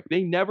 took a break.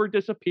 They never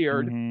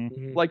disappeared.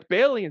 Mhm. Like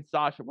Bailey and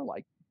Sasha were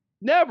like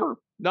never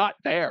not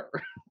there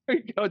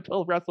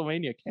until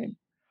WrestleMania came.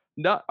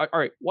 No, all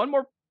right. One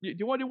more. Do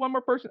you want to do one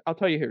more person? I'll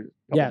tell you here.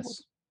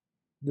 Yes,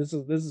 this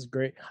is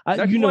great.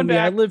 Next You know one me,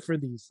 I back. live for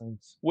these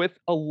things. With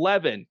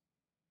 11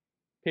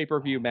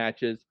 pay-per-view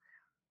matches,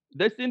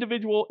 this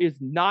individual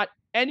is not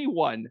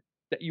anyone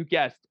that you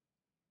guessed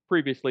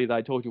previously that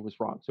I told you was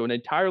wrong. So an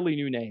entirely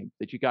new name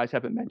that you guys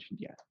haven't mentioned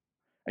yet.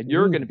 And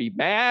you're going to be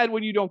mad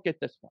when you don't get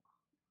this one.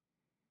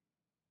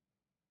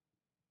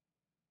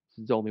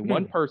 This is only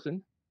one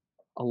person,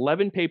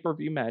 11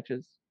 pay-per-view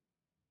matches.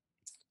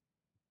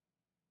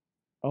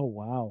 Oh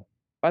wow!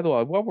 By the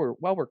way,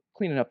 while we're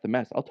cleaning up the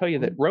mess, I'll tell you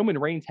that Roman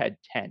Reigns had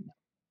 10.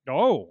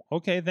 Oh,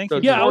 okay. Thank So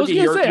you. Yeah, I was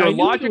Sorgi, gonna say, I your knew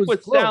he logic was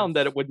was sound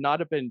close. that it would not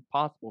have been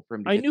possible for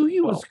him to I get knew to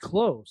he was 12.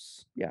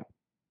 close.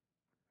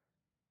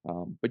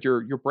 But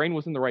your brain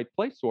was in the right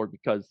place, Sword,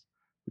 because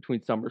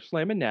between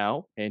SummerSlam and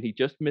now, and he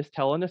just missed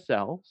Hell in a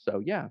Cell.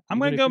 So yeah, I'm even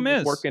gonna if go he was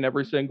Miz. working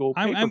every single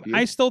pay-per-view.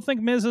 I still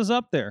think Miz is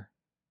up there.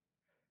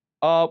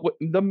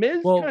 The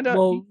Miz kind of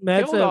Well,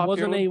 Matt said it off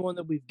wasn't here. anyone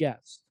that we've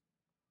guessed.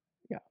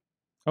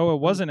 Oh,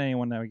 it wasn't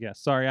anyone that we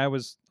guessed. Sorry, I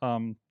was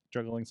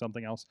juggling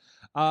something else.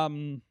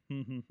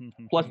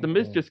 Plus, the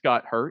Miz just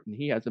got hurt, and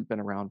he hasn't been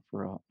around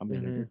for a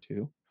minute or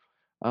two.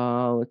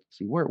 Let's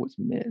see, where was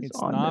Miz It's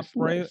on not this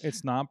Bray. list?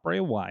 It's not Bray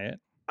Wyatt.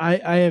 I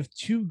have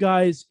 2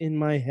 guys in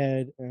my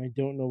head, and I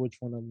don't know which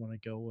one I want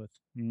to go with.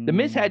 The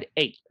Miz had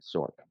 8,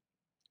 Sword.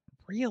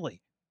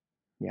 Really.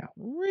 Yeah.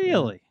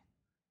 Really.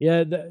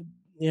 Yeah,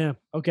 yeah.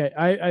 Okay,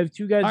 I have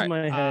 2 guys All in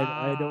my right, head.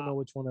 I don't know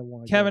which one I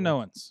want. Kevin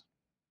Owens.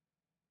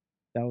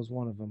 That was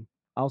one of them.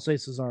 I'll say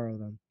Cesaro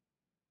then.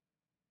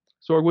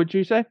 Sword, what'd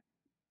you say?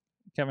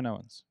 Kevin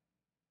Owens.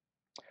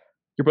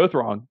 You're both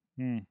wrong.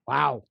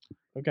 Wow.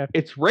 Okay.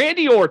 It's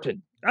Randy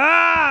Orton.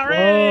 Randy.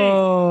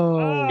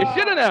 Whoa. You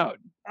should have known.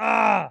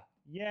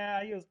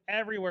 Yeah, he was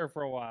everywhere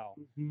for a while.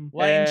 Mhm.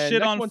 Lighting And shit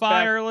next on one's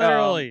fire, back,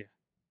 literally.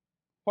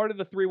 Part of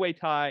the 3-way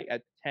tie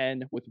at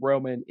 10 with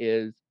Roman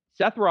is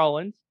Seth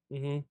Rollins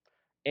Mhm.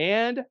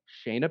 and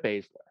Shayna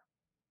Baszler.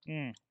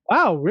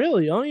 Wow,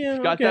 really? Oh yeah.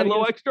 Got okay, that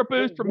little against- extra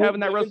boost from wo-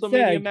 having that women's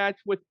WrestleMania tag. match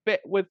with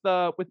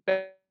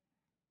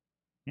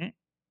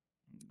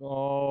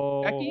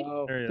Oh, Becky.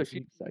 wow. there So it is.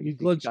 You she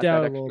glitched got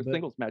out that a little extra bit.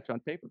 singles match on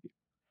pay-per-view.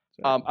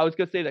 I was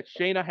gonna say that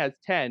Shayna has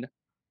 10.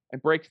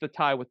 and breaks the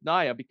tie with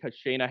Nia because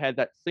Shayna had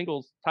that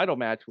singles title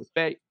match with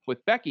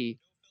Becky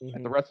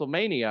at the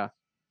WrestleMania.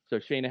 So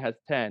Shayna has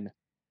 10,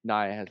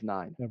 Nia has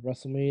 9. At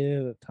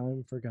WrestleMania that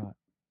time forgot.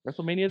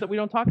 WrestleMania that we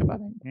don't talk about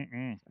anymore.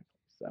 Mm-mm.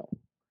 So,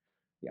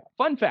 yeah,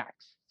 fun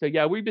facts. So,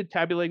 yeah, we've been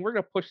tabulating. We're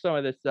going to push some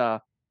of this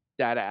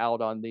data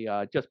out on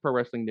the Just Pro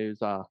Wrestling News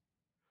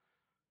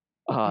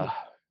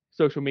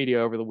social media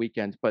over the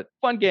weekends. But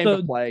fun game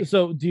to play.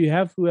 So, do you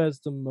have who has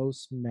the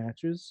most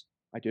matches?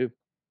 I do.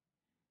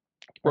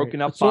 It's All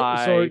broken right. up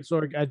by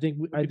Sorry. I think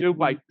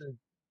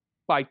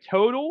by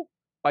total,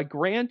 by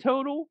grand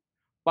total,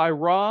 by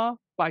Raw,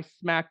 by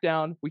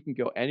SmackDown. We can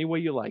go any way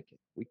you like it.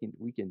 We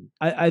can.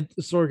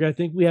 Sorg, I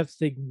think we have to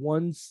take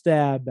one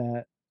stab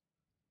at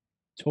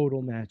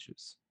total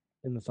matches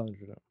in the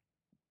Thunderdome.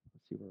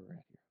 Let's see where we're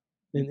at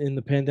here. In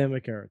the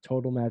pandemic era,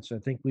 total matches. I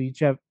think we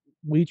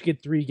each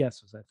get 3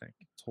 guesses. I think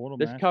Total.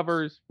 This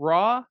covers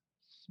Raw.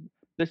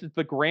 This is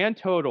the grand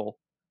total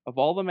of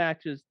all the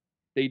matches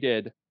they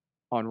did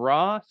on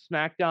Raw,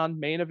 SmackDown,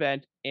 main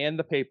event, and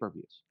the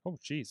pay-per-views. Oh,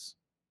 jeez.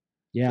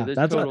 yeah, this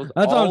that's totals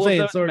what I'm all of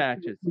saying. those Sorg,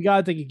 matches we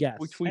gotta take a guess.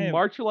 between Hey.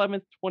 March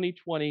 11th,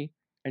 2020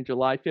 and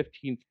July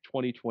 15th,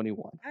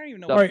 2021. I don't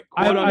even know. The All right,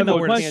 I I don't even know have a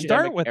where to question.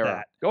 start with Era.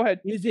 that. Go ahead.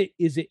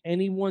 Is it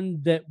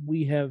anyone that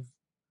we have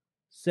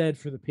said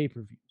for the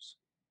pay-per-views?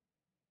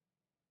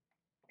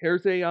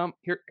 Here's a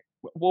here.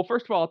 Well,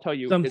 first of all, I'll tell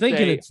you. So I'm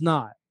thinking it's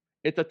not.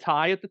 It's a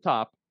tie at the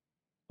top.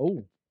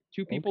 Oh,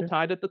 2 people Okay.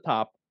 tied at the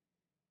top.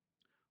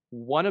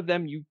 One of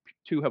them you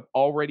two have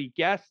already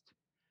guessed,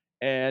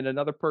 and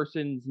another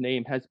person's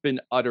name has been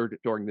uttered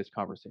during this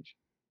conversation.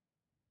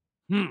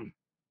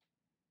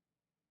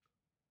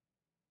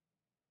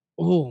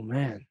 Oh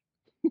man.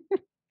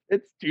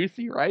 It's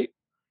juicy, right?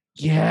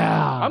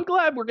 Yeah. I'm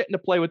glad we're getting to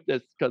play with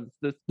this because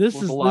this This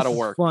was is a lot of is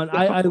work. fun.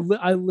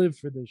 I live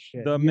for this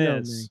shit. The You know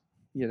Miz.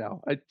 You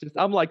know,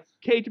 I'm like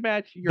cage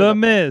match. You're The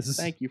best. Miz.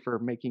 Thank you for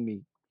making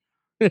me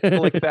me.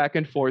 click back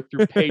and forth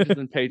through pages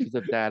and pages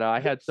of data. I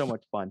had so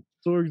much fun.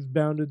 Sorg's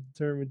bound and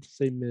determined to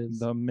say Miz.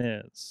 The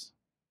Miz.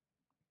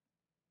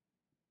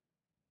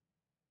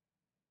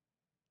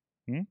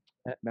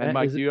 Mad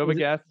Mike, is do you have a is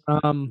guess?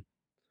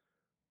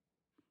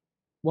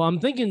 Well, I'm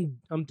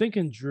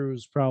thinking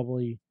Drew's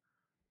probably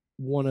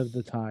one of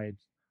the tied.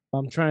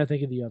 I'm trying to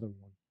think of the other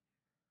one.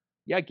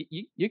 Yeah,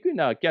 you can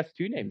guess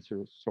 2 names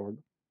for Sorg.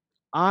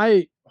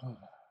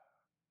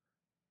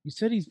 You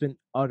said he's been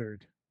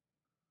uttered.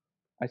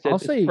 I said I'll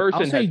this say-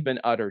 person I'll say- has been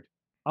uttered.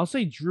 I'll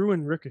say Drew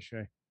and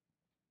Ricochet.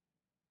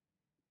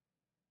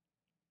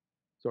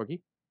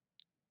 Sorgy?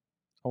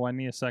 Oh, I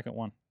need a second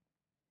one.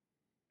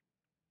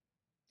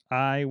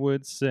 I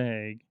would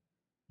say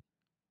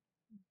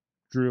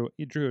Drew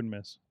and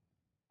Miz.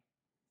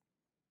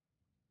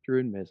 Drew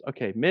and Miz.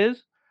 Okay,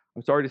 Miz,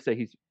 I'm sorry to say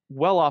he's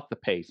well off the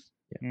pace.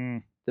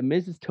 Mm, The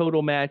Miz's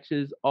total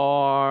matches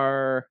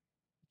are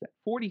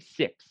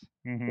 46.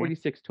 mhm.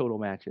 46 total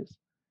matches.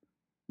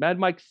 Mad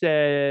Mike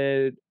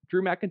said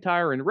Drew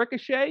McIntyre and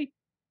Ricochet.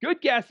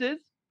 Good guesses.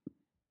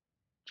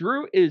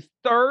 Drew is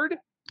 3rd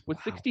with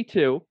Wow.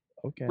 62.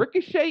 Okay.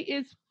 Ricochet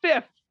is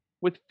 5th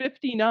with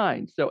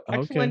 59. So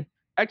excellent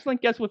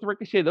guess with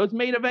Ricochet. Those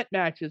main event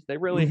matches, they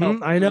really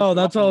help. I know.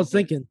 That's all I was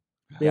Definitely. thinking.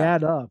 They Yeah.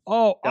 add up.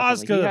 Oh, He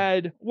Asuka.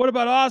 had What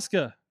about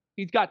Asuka?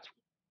 he's got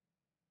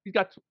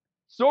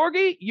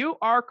Sorgi, you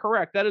are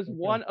correct. That is Okay.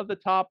 one of the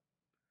top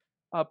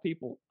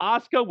people.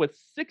 Asuka with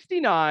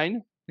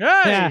 69 Hey,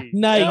 Yeah,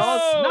 nice.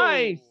 Oh!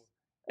 Nice.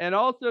 and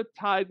also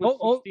tied with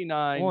Oh,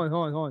 69. Hold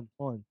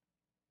on.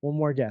 One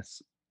more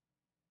guess.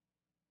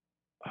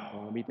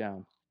 Oh, let me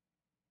down.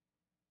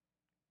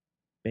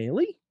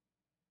 Bailey?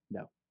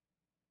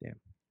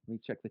 Let me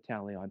check the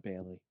tally on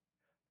Bailey.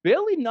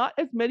 Bailey, not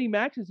as many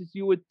matches as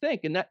you would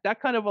think, and that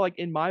kind of like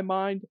in my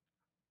mind,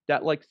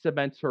 that like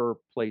cements her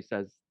place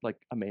as like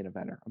a main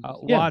eventer. I'm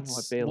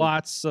just like,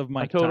 Lots of a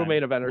Mike total time.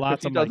 main eventer. 'cause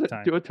Lots she of Mike doesn't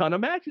time. do a ton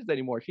of matches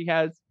anymore. She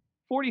has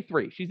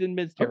 43. She's in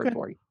Miz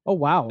territory. Oh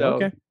wow. So,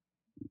 Okay.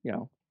 You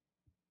know,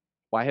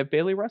 why have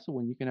Bailey wrestle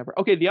when you can have her?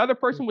 Okay, the other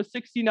person was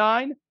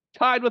 69,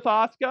 tied with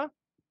Asuka,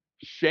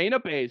 Shayna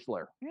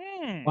Baszler.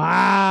 Hmm.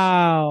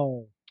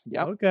 Wow.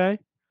 Yep. Okay.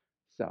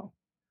 So,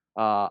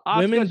 Asuka,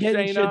 Women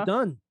getting Shayna, shit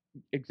done.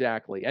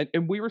 exactly,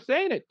 and we were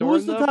saying it.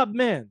 Who's during the top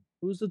man?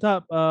 Who's the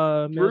top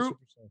male Drew-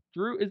 superstar?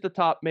 Drew is the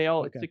top male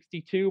Okay. at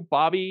 62.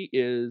 Bobby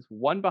is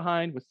one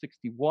behind with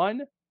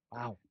 61.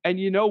 Wow. And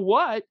you know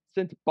what?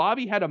 Since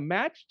Bobby had a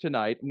match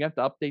tonight, we have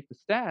to update the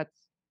stats.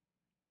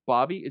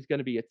 Bobby is going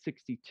to be at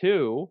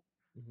 62,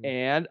 Mhm.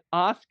 and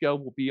Asuka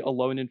will be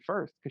alone in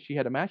first because she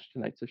had a match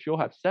tonight, so she'll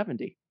have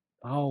 70.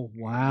 Oh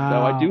wow.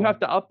 So I do have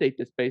to update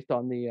this based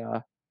on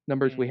the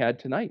numbers we had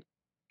tonight.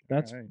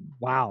 That's Alright.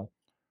 wow.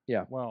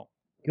 Well,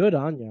 Good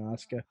on you,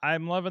 Asuka.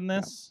 I'm loving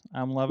this.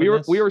 I'm loving We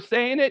this. were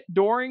saying it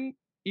during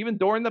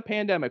the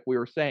pandemic. We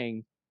were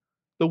saying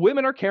the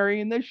women are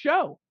carrying this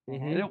show,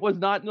 Mm-hmm. and it was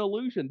not an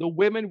illusion. The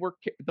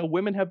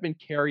women have been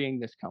carrying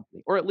this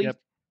company, or at least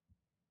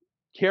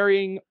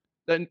carrying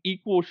an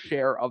equal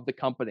share of the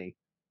company.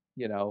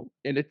 You know,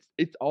 and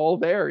it's all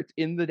there. It's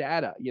in the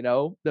data. You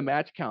know, the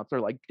match counts are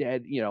like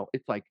dead. You know,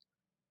 it's like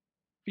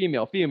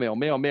female,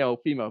 male,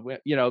 female.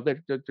 You know,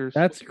 there's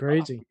That's switching up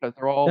crazy. because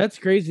they're all. That's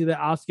crazy that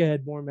Asuka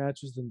had more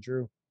matches than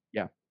Drew.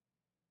 Yeah.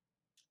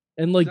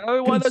 And like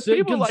Another one of those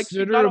people, like, she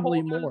gotta considerably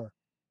hold those- more.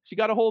 She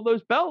got to hold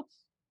those belts.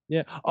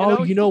 Yeah. You Oh,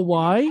 know, you know she's in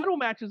why? title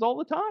matches all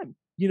the time.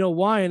 You know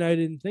why? And I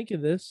didn't think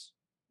of this.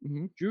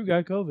 Mm-hmm. Drew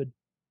got COVID.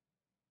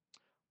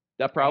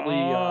 That probably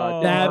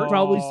That hurt.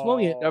 probably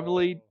swung it.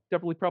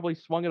 Definitely probably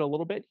swung it a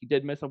little bit. He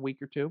did miss a week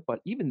or two, but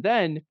even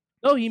then,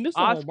 No, he missed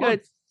a whole Asuka month.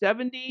 at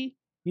 70.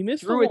 He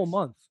missed Drew a whole at-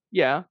 month.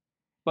 Yeah,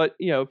 but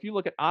you know, if you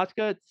look at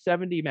Asuka at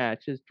 70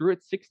 matches, Drew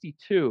at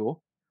 62,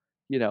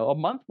 you know, a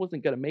month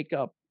wasn't going to make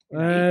up 8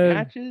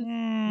 matches.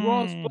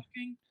 Raw's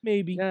booking,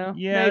 maybe. Yeah,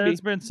 Yeah, maybe.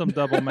 there's been some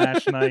double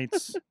match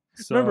nights.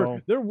 So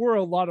Remember, there were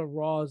a lot of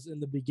Raws in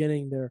the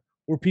beginning there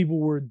where people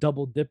were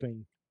double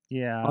dipping.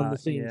 yeah, on the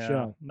same yeah.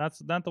 show.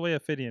 That's not the way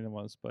Ophidian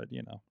was, but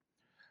you know.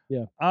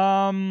 Yeah.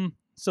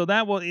 So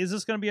is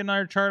this going to be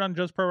another chart on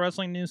Just Pro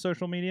Wrestling News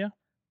social media?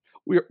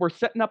 We're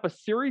setting up a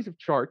series of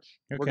charts.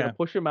 We're going Okay. to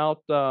push them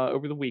out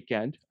over the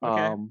weekend.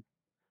 Okay.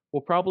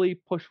 We'll probably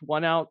push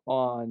one out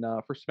on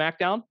for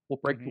SmackDown.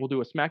 Mhm. We'll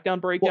do a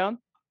SmackDown breakdown.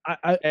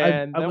 I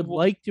And then would we'll-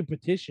 like to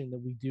petition that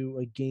we do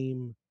a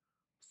game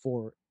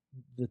for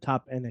the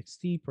top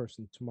NXT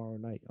person tomorrow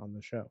night on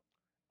the show.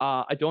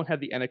 I don't have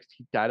the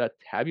NXT data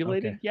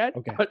tabulated Okay, yet,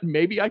 okay. but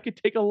maybe I could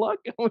take a look.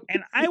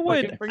 And I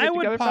would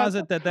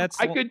posit that that's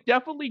I could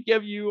definitely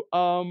give you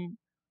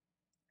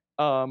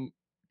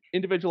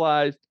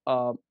individualized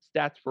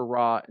stats for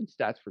Raw and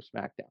stats for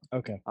SmackDown.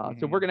 Okay.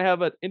 So we're gonna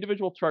have an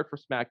individual chart for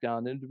SmackDown,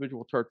 an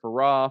individual chart for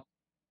Raw,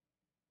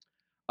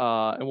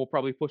 and we'll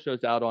probably push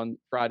those out on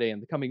Friday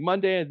and the coming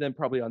Monday, and then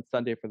probably on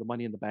Sunday for the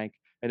Money in the Bank.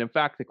 And in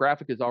fact, the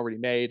graphic is already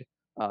made.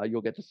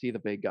 You'll get to see the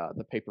big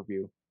the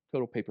pay-per-view,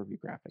 total pay-per-view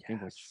graphic, in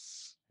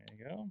which There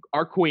you go.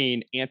 our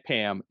queen Aunt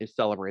Pam is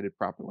celebrated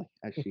properly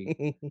as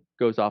she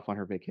goes off on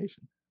her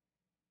vacation.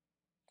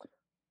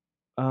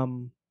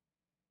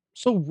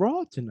 So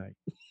Raw tonight.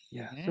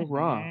 Yeah, so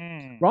Raw.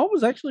 Mhm. Raw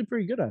was actually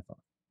pretty good, I thought.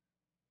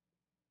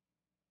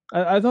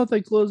 I thought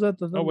they closed out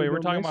the. Oh wait, we're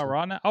Thunderdome talking about nicely.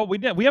 Raw now. Oh, we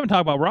did. We haven't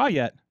talked about Raw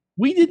yet.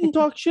 We didn't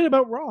talk shit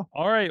about Raw.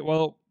 All right.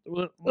 Well,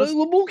 let's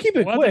We'll keep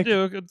it we'll quick.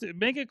 have to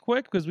make it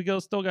quick because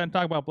still got to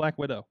talk about Black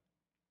Widow.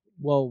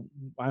 Well,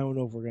 I don't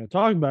know if we're gonna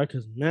talk about it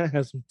because Matt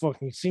hasn't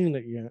fucking seen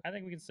it yet. I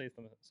think we can say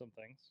some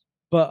things.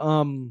 But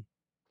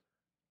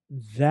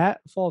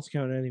that Falls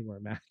Count Anywhere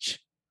match.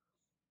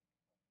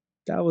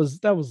 That was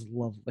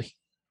lovely.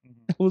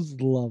 Mhm. That was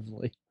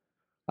lovely.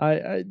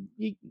 I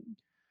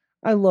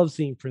love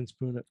seeing Prince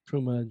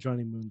Puma and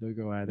Johnny Mundo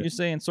go at You it.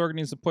 saying Sorg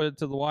needs to put it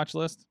to the watch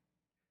list?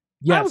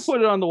 I would Yes. put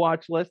it on the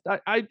watch list.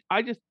 I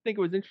just think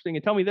it was interesting.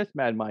 And tell me this,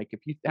 Mad Mike, if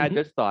you had Mhm.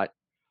 this thought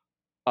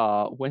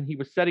when he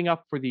was setting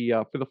up for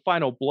the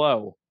final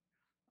blow.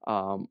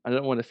 I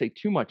don't want to say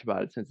too much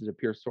about it since it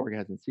appears Sorg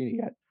hasn't seen it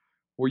yet.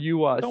 Were you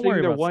Don't sitting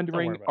worry there about it. Don't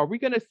wondering, worry about are we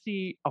going to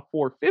see a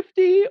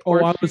 450 Oh, or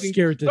a I was shooting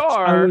scared.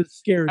 star? I was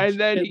scared. And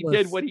then he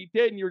did shitless. what he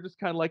did, and you were just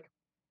kind of like,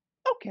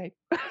 okay.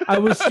 I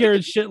was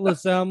scared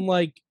shitless. And I'm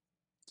like,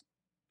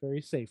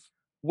 very safe.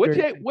 which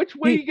very- which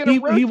way are he- you going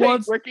to rotate, he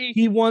wants- Ricky?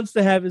 He wants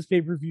to have his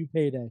pay-per-view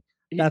payday.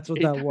 That's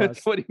what that was.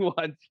 That's what he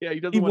wants. Yeah, he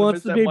doesn't He want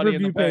wants to the miss that money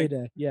in the pay-per-view bank.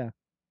 payday. Yeah.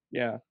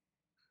 Yeah.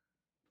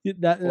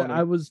 That Funny.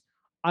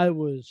 I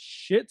was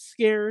shit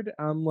scared.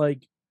 I'm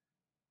like,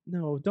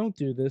 no, don't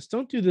do this.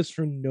 Don't do this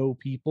for no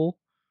people.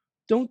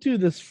 Don't do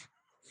this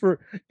for.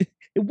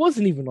 It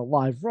wasn't even a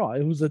live Raw.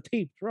 It was a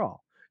taped Raw.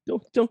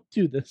 Don't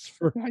do this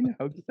for I know,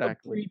 a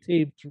exactly.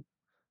 pre-taped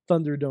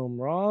Thunderdome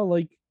Raw.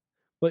 Like,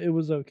 but it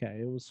was okay.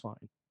 It was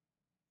fine.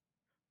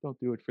 Don't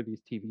do it for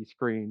these TV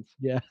screens.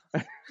 Yeah.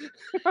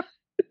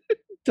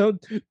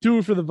 Don't do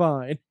it for the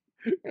Vine.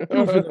 Do it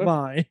for the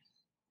Vine.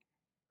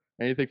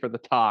 Anything for the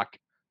talk.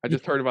 I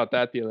just heard about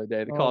that the other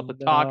day. They call Oh, it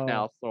the talk no.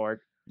 now, Sorg.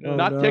 Oh,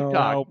 Not no.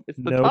 TikTok. Nope. It's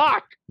the Nope.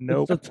 talk.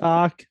 Nope. It's the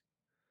talk.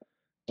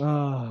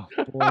 Oh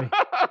boy.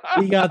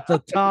 We got the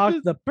talk,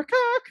 the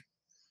peacock.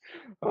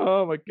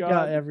 Oh my We got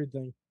god.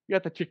 everything. You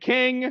got the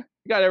chiking. You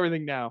got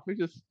everything now.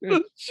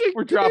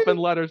 We're dropping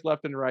letters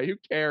left and right. Who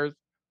cares?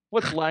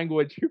 What's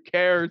language? Who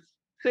cares?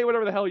 Say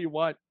whatever the hell you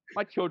want.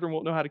 My children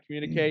won't know how to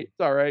communicate. It's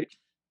all right.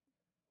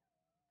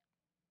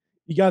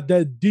 You got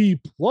that D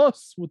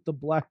plus with the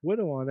Black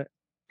Widow on it.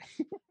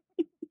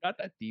 Got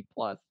that D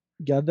plus.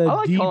 You got that I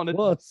like D calling it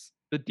plus.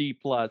 The D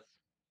plus.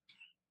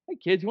 Hey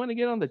kids, you want to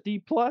get on the D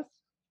plus?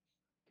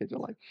 Kids are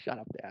like, shut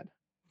up, Dad.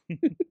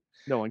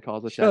 No one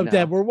calls us Shut that up, now.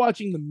 Dad. We're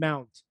watching the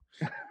Mount.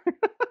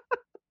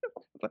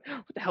 What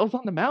the hell's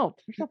on the mount?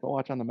 There's nothing to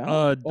watch on the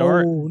mount.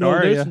 Oh, no,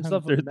 there's Daria. some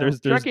stuff on There- the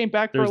there's Shrek ain't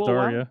back for a there's little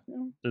Daria.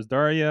 while. There's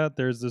Daria.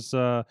 There's this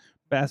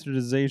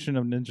bastardization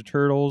of Ninja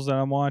Turtles that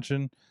I'm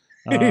watching.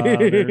 I I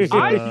You're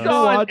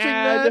saw an watching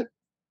ad. that?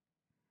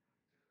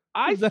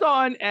 I Is that-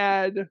 saw an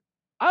ad.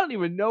 I don't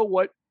even know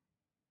what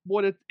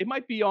it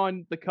might be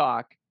on the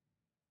cock.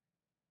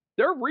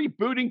 They're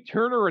rebooting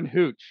Turner and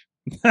Hooch.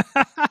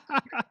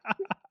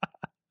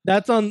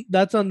 That's on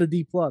the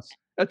D plus.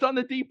 That's on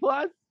the D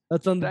plus.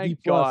 That's on the D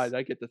Thank plus. God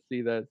I get to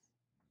see this.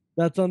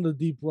 That's on the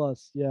D+.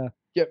 Yeah.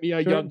 Get me a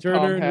young Turner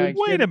Tom and Hanks.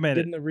 Roots Wait a getting- minute.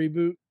 getting the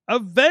reboot.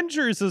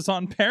 Avengers is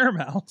on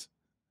Paramount.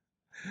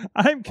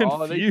 I'm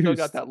confused. Oh, they still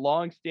got that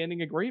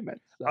long-standing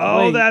agreement. So.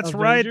 Oh, Wait, that's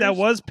right. That Avengers?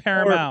 was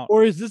Paramount.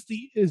 Or is this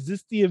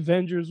the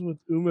Avengers with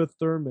Uma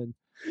Thurman?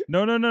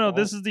 No. Oh.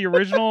 This is the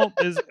original.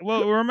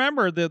 Well,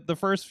 remember the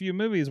first few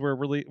movies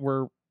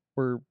were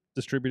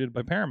distributed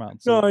by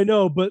Paramount. No, So, I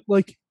know, but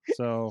like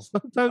so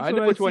sometimes I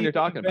know when which I one see you're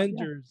talking about, yeah.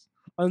 Avengers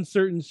on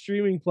certain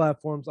streaming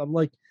platforms, I'm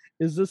like,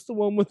 is this the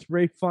one with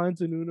Ray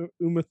Fiennes and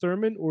Uma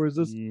Thurman, or is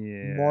this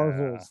yeah.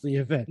 Marvel's The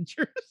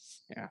Avengers?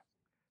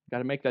 Got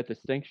to make that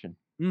distinction.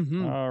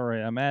 Mm-hmm. All right,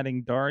 I'm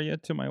adding Daria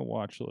to my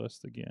watch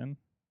list again.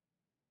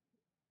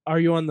 Are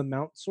you on the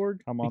Mount, Sorg?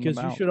 I'm on the because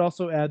you Mount. should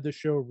also add the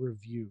show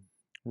review.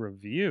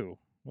 Review.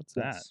 What's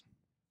that? Yes.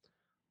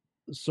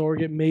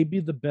 Sorg, it may be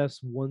the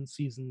best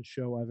one-season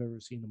show I've ever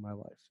seen in my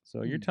life.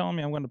 So you're telling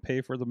me I'm going to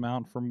pay for the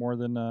Mount for more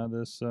than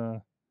this?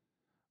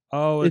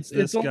 Oh, it's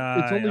this guy.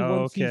 It's only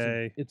one season.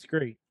 Okay. It's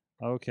great.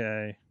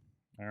 Okay.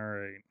 All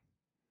right.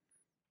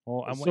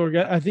 Well, Sorg,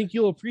 I think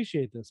you'll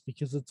appreciate this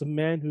because it's a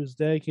man who's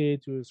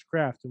dedicated to his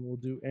craft and will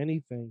do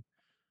anything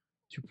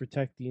to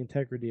protect the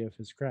integrity of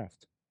his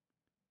craft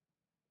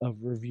of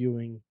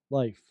reviewing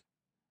life.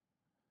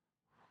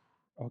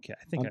 okay.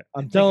 I think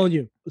I'm telling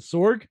you,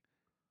 Sorg.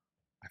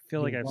 I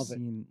feel like you'll I've love it.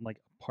 seen like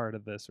a part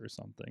of this or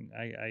something.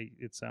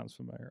 It sounds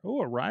familiar.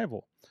 Oh,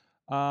 Arrival.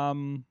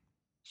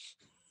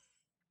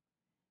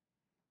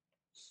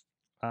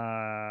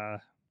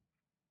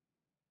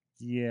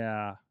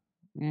 Yeah.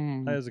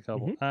 Mm. There's a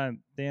couple. Mhm.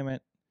 Damn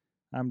it.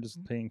 I'm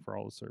just paying for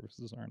all the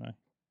services, aren't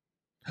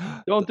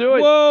I? Don't do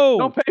it. Whoa!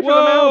 Don't pay for the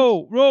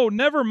Mount. Whoa!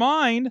 Never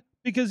mind,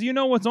 because you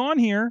know what's on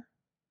here: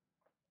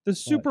 the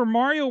Super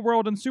Mario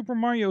World and Super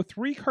Mario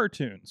 3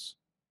 cartoons.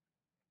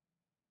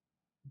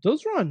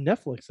 Those were on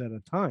Netflix at a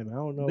time. I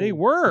don't know. They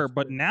were, what's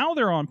but going- now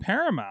they're on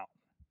Paramount.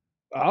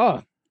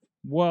 ah,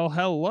 Well,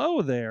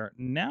 hello there.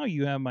 Now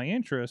you have my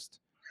interest,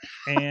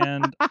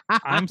 and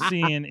I'm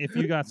seeing if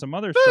you got some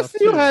other stuff First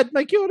you too. had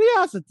my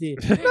curiosity.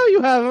 Now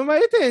you have my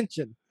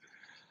attention.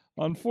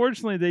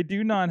 Unfortunately, they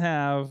do not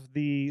have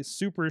the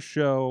Super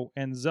Show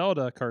and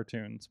Zelda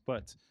cartoons,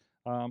 but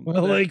Well,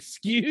 that-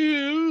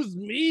 excuse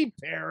me,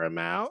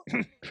 Paramount.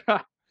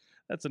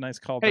 that's a nice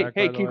callback. Hey, by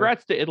the way.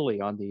 congrats to Italy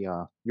on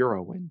the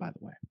Euro win, by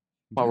the way.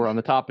 While we're on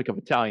the topic of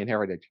Italian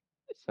heritage,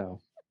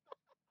 so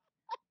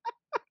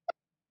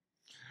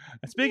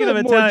Speaking You of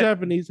have more Italian,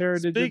 Japanese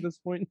heritage speak- at this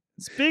point.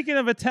 speaking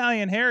of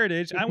Italian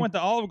heritage, I went to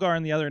Olive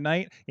Garden the other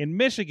night in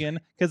Michigan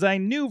because I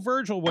knew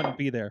Virgil wouldn't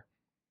be there.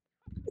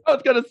 I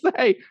was gonna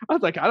say, I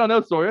was like, I don't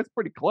know, Sawyer, that's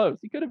pretty close.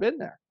 He could have been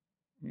there.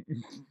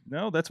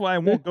 No, that's why I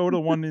won't go to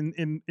one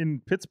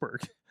in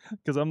Pittsburgh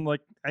because I'm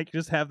like I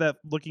just have that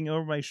looking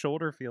over my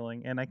shoulder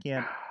feeling, and I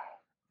can't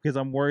because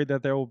I'm worried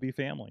that there will be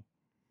family.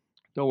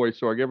 Don't worry,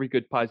 Sorg. Every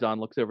good paisan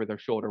looks over their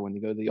shoulder when they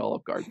go to the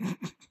Olive Garden.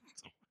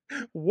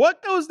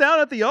 What goes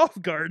down at the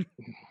Olive Garden?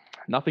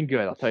 Nothing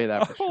good, I'll tell you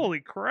that. For sure. Holy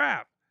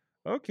crap!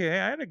 Okay,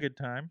 I had a good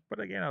time, but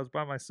again, I was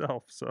by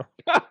myself, so.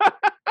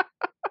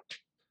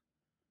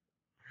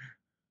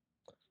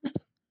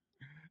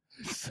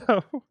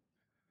 So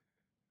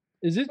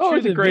Is it Oh, true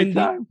it's a that great Vin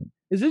time.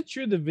 Is it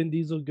true that Vin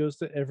Diesel goes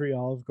to every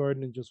Olive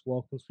Garden and just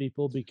welcomes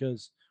people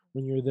because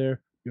when you're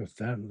there, you're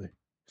family?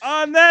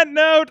 on that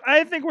note,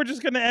 I think we're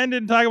just going to end it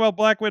and talk about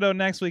Black Widow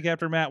next week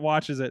after Matt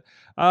watches it.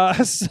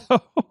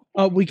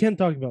 So We can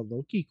talk about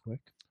Loki quick.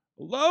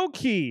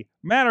 Loki,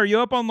 Matt, are you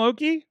up on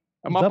Loki?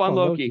 I'm He's up on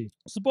Loki.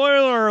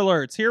 Spoiler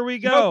alerts. Here we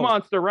Smoke go.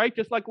 monster, right?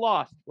 Just like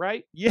Lost,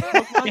 right?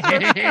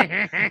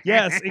 Yeah.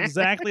 Yes,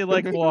 exactly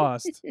like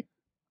Lost.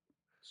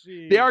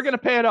 They are gonna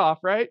pay it off,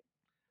 right?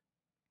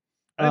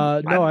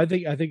 No, I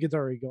think it's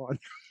already gone.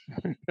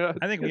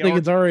 I think I we think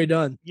it's already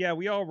done. yeah,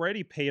 we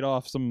already paid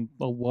off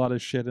a lot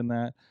of shit in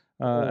that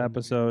Oh my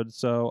episode.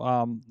 So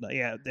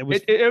yeah, it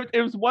was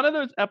It was one of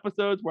those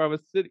episodes where I was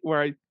sitting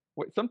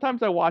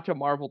sometimes I watch a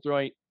Marvel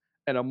joint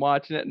and I'm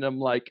watching it and I'm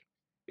like,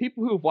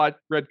 people who've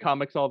read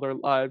comics all their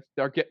lives,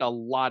 they're getting a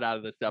lot out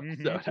of this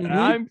episode. And Mhm.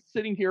 I'm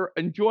sitting here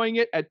enjoying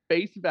it at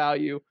face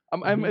value.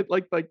 I'm at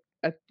like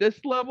at this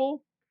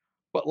level,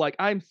 but like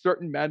I'm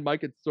certain Mad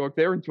Mike and Sorg,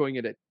 they're enjoying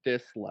it at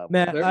this level.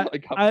 Matt, They're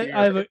like up I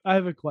here.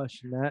 have a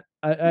question, Matt.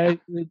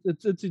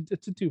 It's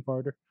a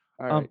two-parter.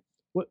 All right.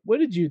 What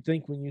did you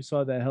think when you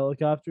saw that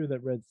helicopter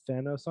that read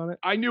Thanos on it?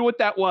 I knew what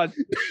that was.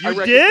 I You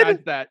recognized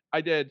did? that.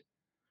 I did.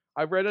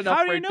 I read enough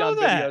How do you know breakdown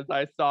that? videos.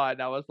 I saw it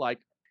and I was like,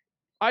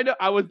 I know.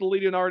 I was the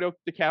Leonardo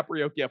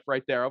DiCaprio gif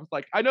right there. I was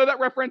like, I know that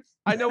reference.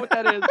 I know what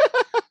that is.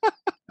 That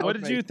What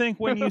was did me. you think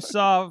when you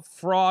saw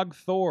Frog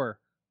Thor?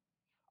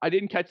 I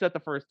didn't catch that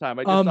the first time.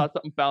 I just saw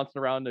something bouncing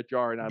around in a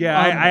jar, and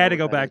Yeah, I had to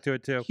go back to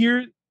it too.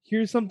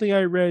 Here's something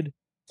I read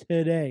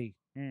today.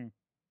 Hmm.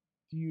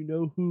 Do you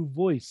know who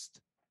voiced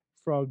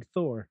Frog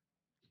Thor?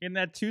 In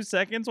that 2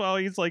 seconds while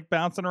he's like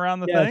bouncing around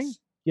the yes. thing,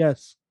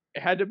 Yes.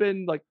 It had to have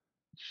been like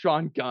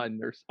Sean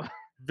Gunn or something.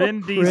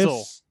 Vin Chris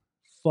Diesel.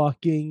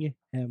 fucking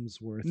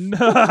Hemsworth.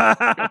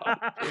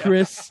 No.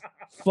 Chris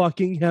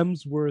fucking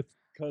Hemsworth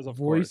Because of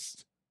course.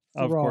 voiced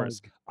Of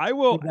course. enthralled I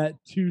will. for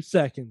that 2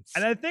 seconds.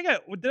 And I think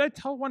did I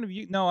tell one of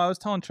you? No, I was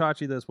telling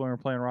Chachi this when we were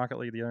playing Rocket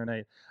League the other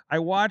night. I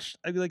watched.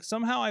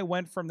 Somehow I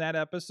went from that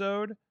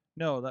episode.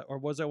 No, or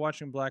was I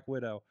watching Black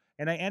Widow?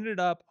 And I ended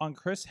up on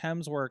Chris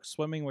Hemsworth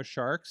swimming with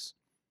sharks.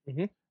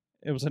 Mhm.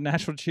 It was a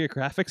National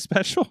Geographic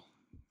special.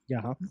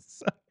 Yeah,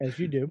 So as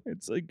you do.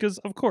 it's like because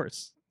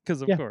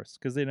Yeah.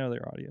 because they know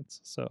their audience.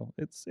 So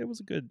it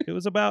was good. It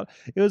was about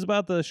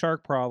the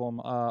shark problem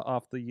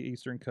off the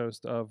eastern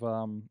coast of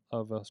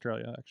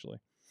Australia actually.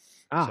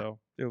 Ah, So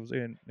it was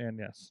and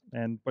yes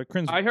but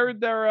Chris. I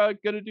heard they're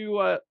gonna do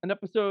an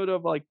episode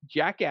of like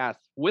Jackass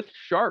with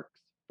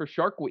sharks for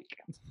Shark Week.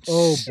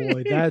 oh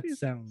boy, that Jeez.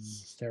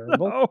 sounds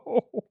terrible.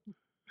 No.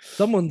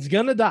 Someone's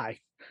gonna die.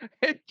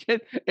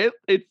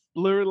 It's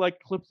literally like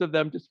clips of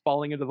them just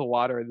falling into the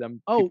water and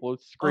them Oh, people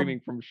screaming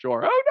from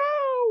shore.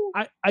 Oh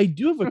no! I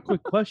do have a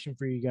quick question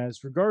for you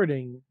guys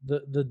regarding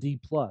the D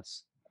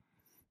plus.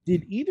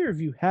 Did either of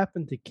you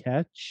happen to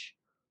catch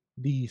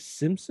the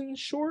Simpsons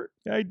short?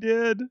 I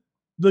did.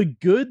 The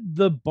Good,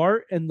 the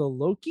Bart, and the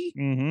Loki?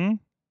 Mm-hmm.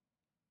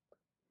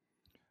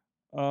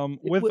 It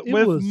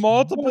With was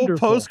multiple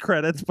wonderful. post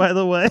credits, by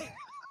the way.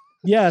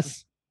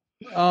 Yes.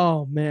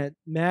 Oh man,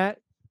 Matt,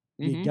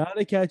 you Mhm.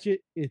 gotta catch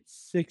it. It's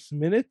 6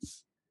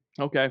 minutes.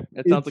 Okay,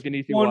 that sounds It's like an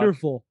easy watch.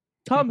 wonderful.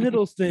 Tom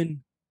Hiddleston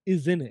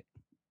is in it.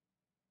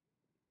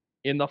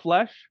 In the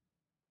flesh,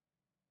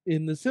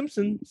 In The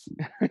Simpsons.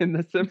 in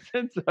The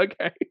Simpsons.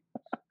 Okay.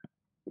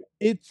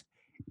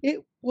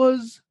 It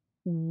was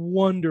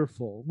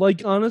wonderful.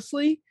 Like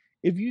honestly,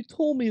 if you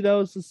told me that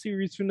was the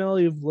series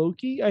finale of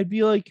Loki, I'd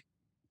be like,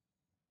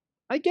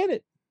 I get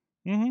it.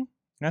 Mm-hmm.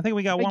 I think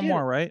we got I one get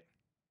more, it. right?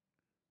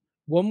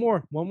 One more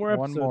episode.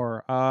 One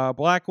more.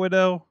 Black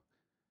Widow.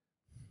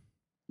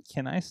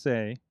 Can I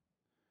say?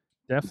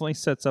 Definitely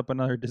sets up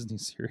another Disney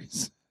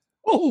series.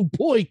 Oh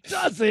boy,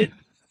 does it!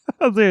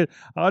 Dude,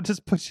 I'll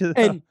just put you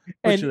there. and you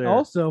and there.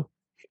 also,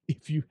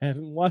 if you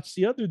haven't watched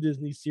the other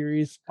Disney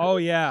series, Oh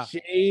yeah.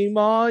 shame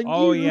on you.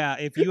 Oh yeah.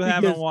 If you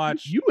haven't because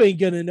watched, you ain't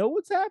gonna know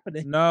what's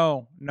happening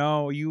no,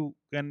 you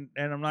and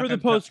I'm not for the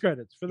gonna post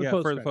credits. For the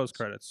post for the post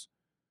credits.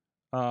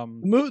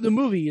 The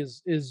movie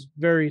is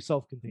very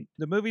self-contained.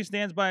 The movie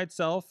stands by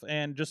itself,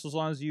 and just as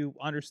long as you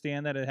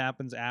understand that it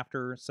happens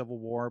after Civil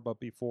War, but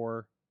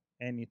before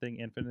anything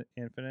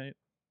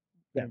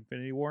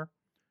Infinity War,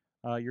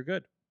 you're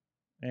good.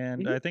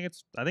 And Mhm. I think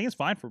it's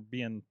fine for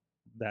being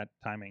that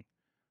timing.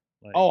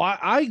 Like, Oh,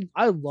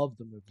 I love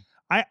the movie.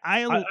 I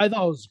I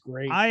thought it was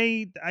great.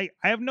 I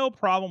have no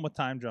problem with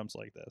time jumps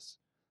like this,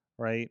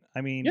 right? I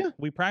mean, Yeah.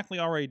 we practically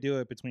already do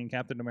it between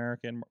Captain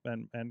America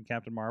and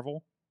Captain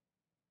Marvel,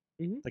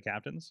 Mhm. the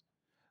captains,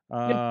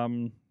 Yeah.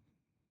 and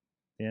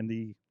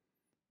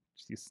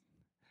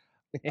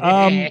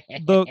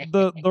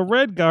the the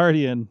Red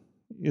Guardian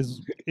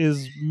is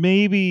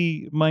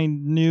maybe my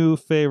new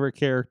favorite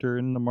character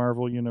in the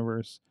Marvel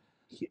universe.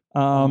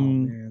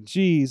 man.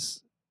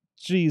 Jeez,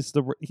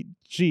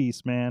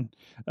 man,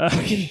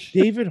 Fucking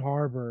David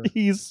Harbour.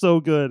 he's so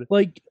good.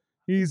 Like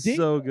He's Dave-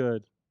 so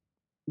good.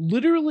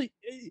 literally,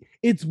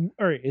 it's all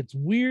right. It's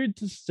weird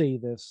to say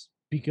this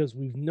because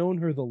we've known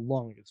her the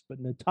longest, but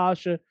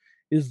Natasha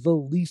is the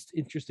least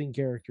interesting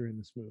character in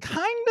this movie.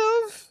 Kind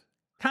of.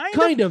 Like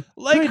kind of,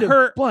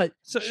 her- but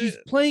so, she's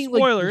playing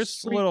spoilers, like the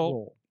straight little-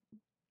 role.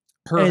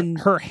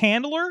 her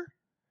handler,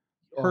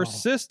 her Oh,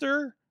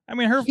 sister. I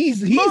mean, her.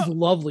 he's mo-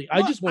 lovely.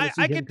 I just want to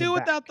see I him could come do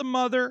back. without the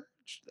mother,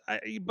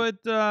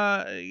 but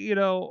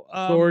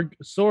Sorg.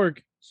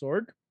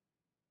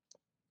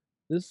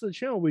 This is a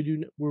channel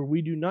where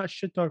we do not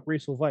shit talk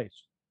Rachel Weisz.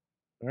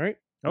 All right.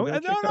 Oh We no,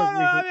 don't no, shit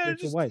talk Rachel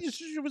just Weisz.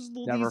 she was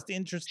the Never. least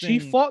interesting. She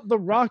fought the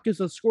Rock as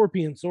a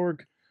scorpion,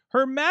 Sorg.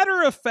 Her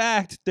matter of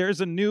fact,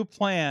 there's a new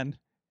plan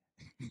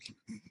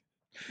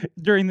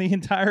during the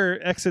entire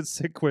exit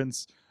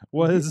sequence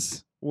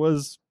was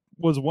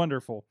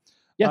wonderful.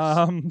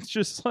 Yes.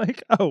 Just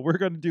like, oh, we're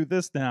gonna do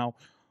this now.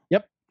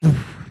 Yep.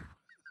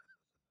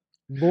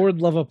 Lord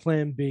love a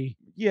plan B.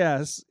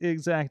 Yes,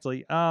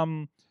 exactly.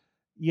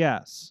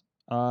 Yes.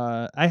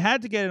 I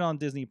had to get it on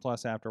Disney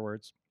Plus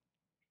afterwards.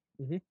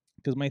 Mhm.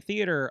 Because my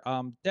theater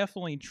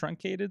definitely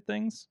truncated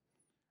things.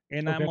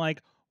 And I'm Okay.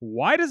 like,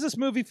 why does this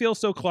movie feel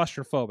so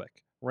claustrophobic?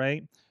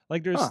 Right?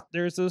 Like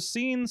there's those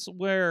scenes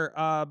where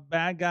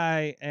bad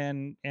guy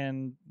and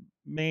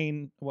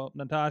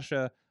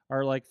Natasha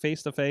are like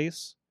face to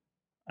face.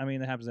 I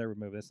mean, that happens in every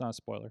movie. It's not a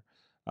spoiler.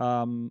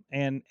 And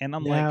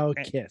I'm Now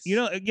like, kiss. you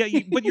know, yeah,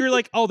 but you're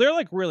like, oh, they're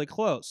like really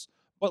close.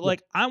 But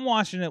like, I'm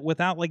watching it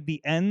without like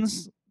the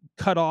ends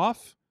cut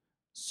off,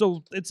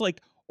 so it's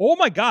like, oh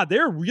my god,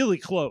 they're really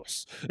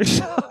close.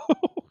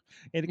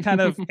 And it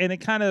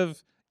kind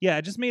of, yeah,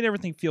 it just made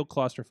everything feel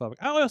claustrophobic.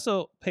 I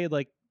also paid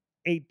like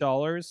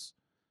 $8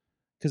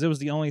 because it was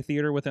the only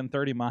theater within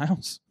 30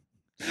 miles.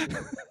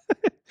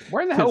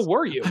 Where the hell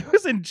were you? I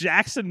was in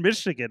Jackson,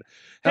 Michigan.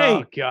 Hey,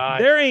 Oh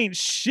God. there ain't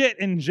shit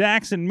in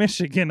Jackson,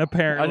 Michigan,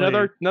 apparently.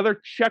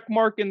 Another check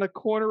mark in the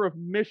corner of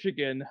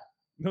Michigan.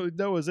 No, it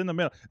was in the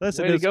middle.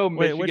 Listen, Way to it's- go,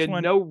 wait, which Michigan.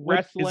 one? No What-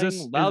 wrestling, is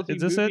this, lousy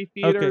is this movie it?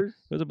 Okay, theaters.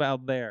 it was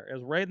about there. It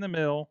was right in the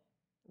middle,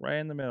 right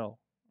in the middle,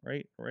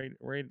 right.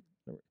 Because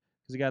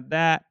you got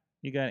that.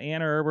 You got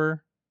Ann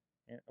Arbor.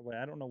 Wait,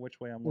 I don't know which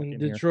way I'm looking In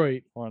here.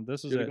 Detroit. Hold on,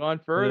 this is Should have it. gone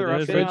further.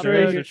 There's up Detroit and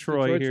right down. here.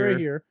 Detroit Detroit's here. right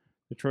here.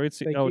 Detroit's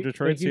Thank oh, you.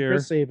 Detroit's Thank you, here.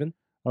 Chris Saban.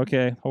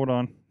 Okay, hold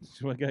on.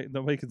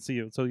 Nobody can see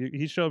you. So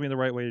he showed me the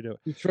right way to do it.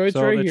 Detroit's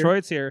So right here.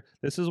 Detroit's here.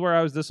 This is where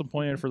I was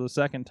disappointed for the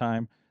second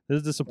time. This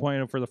is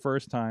disappointed for the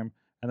first time,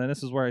 and then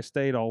this is where I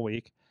stayed all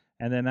week.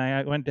 And then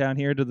I went down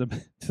here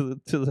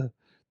to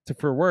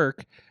for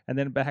work, and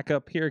then back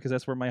up here because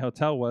that's where my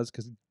hotel was.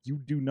 Because you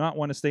do not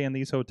want to stay in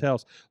these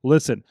hotels.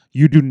 Listen,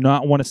 you do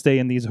not want to stay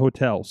in these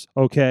hotels.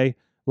 Okay,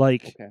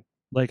 like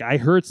I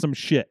heard some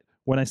shit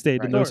when I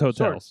stayed in those Sorg,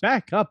 hotels.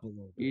 back up a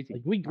little bit. Easy.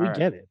 Like we All right.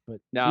 get it,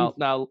 but Now,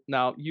 Jesus.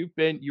 now you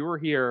were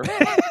here.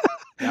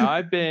 Now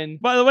I've been.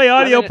 By the way,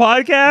 audio minute-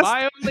 podcast.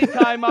 My only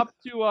time up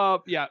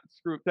to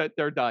screw that,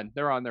 they're done.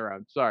 They're on their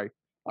own. Sorry.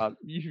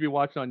 You should be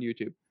watching on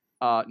YouTube.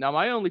 Now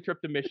my only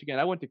trip to Michigan,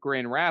 I went to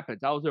Grand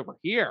Rapids. I was over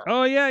here.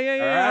 Oh yeah.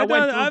 I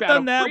went through I've Battle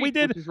done that. Creek, we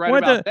did. which is right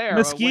went about to there. I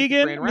went to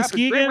Muskegon. Grand Rapids.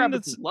 Muskegon. Grand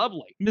Rapids That's is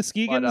lovely.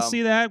 Muskegon But, to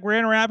see that.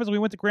 Grand Rapids. We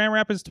went to Grand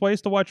Rapids twice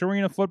to watch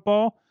arena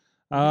football.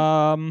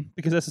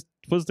 Because this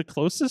was the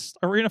closest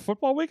arena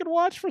football we could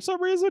watch for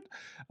some reason.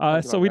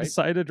 Sounds So about we right.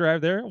 decided to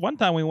drive there. One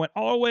time we went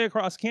all the way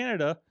across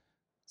Canada.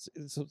 So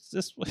it's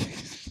just,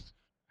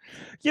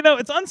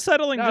 it's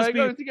unsettling. No,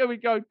 just we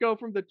go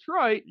from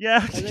Detroit,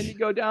 yeah. and then you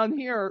go down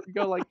here, you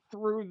go like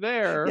through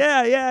there.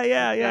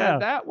 Yeah.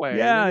 That way. and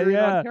Yeah, then you're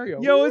in yeah.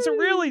 Ontario. Yo, it's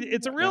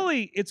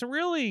a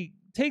really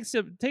takes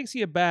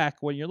you back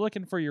when you're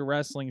looking for your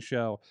wrestling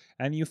show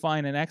and you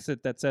find an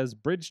exit that says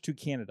Bridge to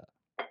Canada.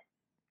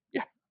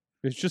 Yeah.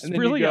 It's just And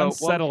then you really go,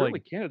 unsettling. Well, surely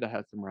Canada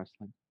has some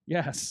wrestling.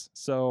 Yes.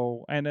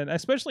 So, and then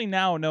especially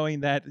now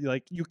knowing that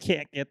like you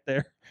can't get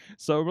there.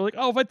 So we're like,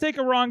 oh, if I take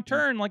a wrong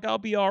turn, like I'll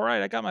be all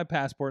right. I got my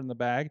passport in the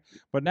bag.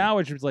 But now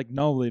it's just like,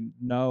 no.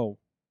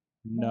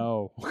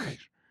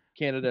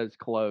 Canada is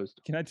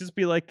closed. Can I just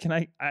be like,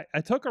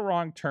 I took a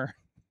wrong turn,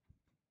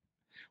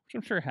 which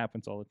I'm sure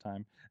happens all the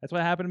time. That's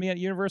what happened to me at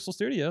Universal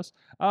Studios.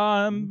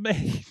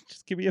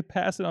 Just give me a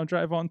pass and I'll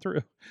drive on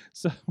through.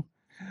 So,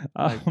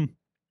 Nice.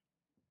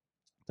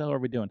 what are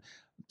we doing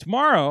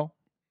tomorrow?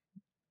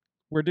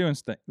 We're doing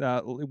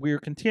we're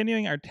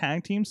continuing our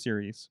tag team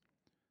series.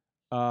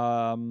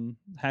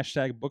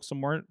 Hashtag book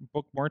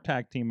more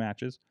tag team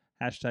matches.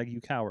 Hashtag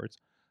you cowards.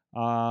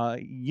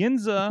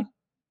 Yinza,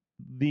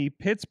 the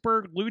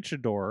Pittsburgh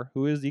Luchador,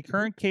 who is the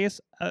current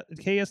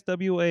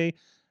KSWA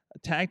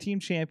tag team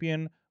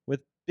champion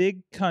with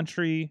Big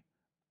Country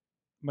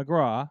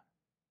McGraw.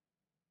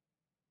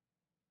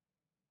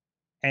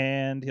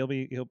 And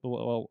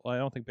well, I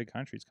don't think Big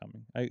Country's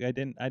coming. I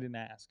didn't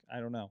ask.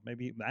 I don't know.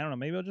 Maybe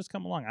he'll just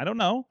come along. I don't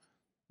know.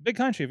 Big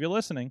Country, if you're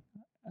listening,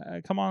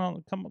 come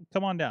on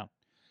down.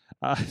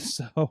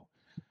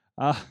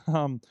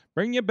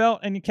 Bring your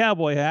belt and your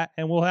cowboy hat,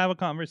 and we'll have a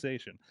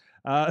conversation.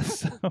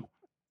 So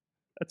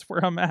that's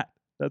where I'm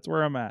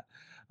at.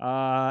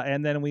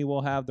 And then we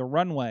will have the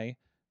Runway,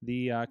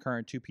 the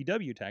current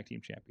 2PW tag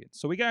team champions.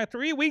 So we got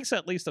 3 weeks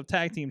at least of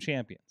tag team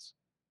champions.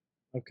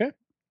 Okay.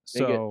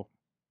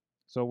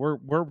 So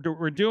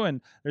we're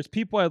doing. There's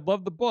people I'd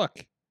love the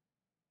book,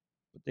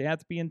 but they have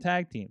to be in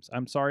tag teams.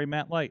 I'm sorry,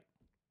 Matt Light.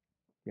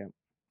 Yeah.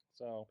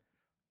 So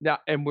Mm-hmm. Now,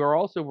 and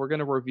we're going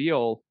to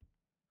reveal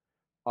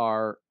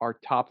our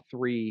top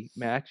 3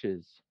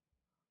 matches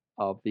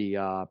of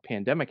the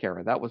pandemic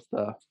era. That was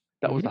the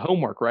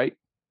homework, right?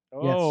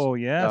 oh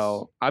yes.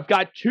 So I've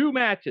got 2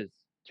 matches,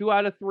 2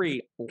 out of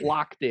 3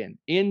 locked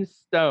in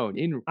stone,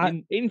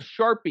 in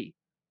Sharpie.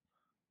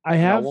 I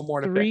have one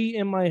more to 3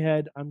 in my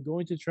head. I'm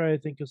going to try to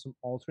think of some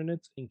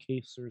alternates in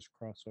case there's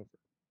crossover.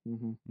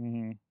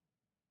 Mm-hmm.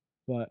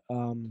 But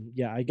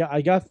yeah,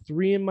 I got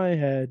 3 in my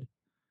head.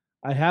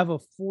 I have a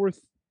 4th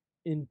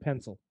in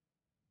pencil,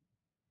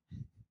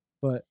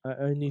 but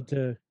I need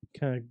to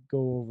kind of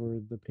go over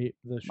the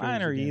shows.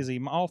 Mine are again.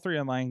 easy. All 3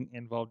 of mine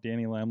involve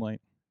Danny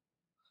Limelight.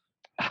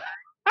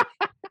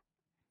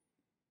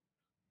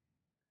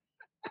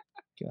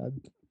 God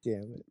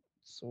damn it,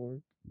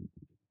 Sorg.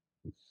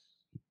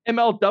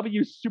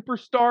 MLW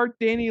superstar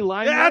Danny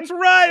Limelight. That's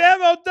right,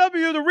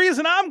 MLW. The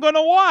reason I'm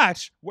gonna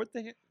watch. What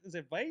the heck is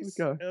it? Vice?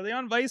 Okay. Are they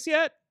on Vice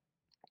yet?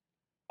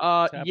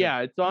 Yeah,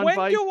 it's on When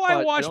Vice. do I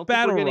but watch don't think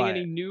Battle we're getting Riot?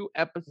 any new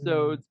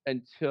episodes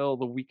until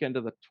the weekend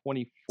of the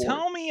 24th.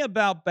 Tell me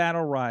about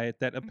Battle Riot.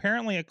 That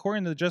apparently,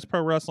 according to the Just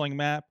Pro Wrestling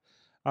map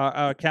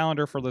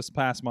calendar for this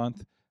past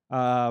month,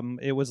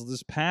 it was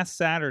this past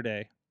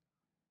Saturday.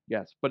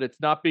 Yes, but it's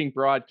not being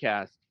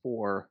broadcast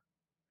for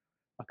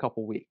a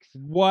couple weeks.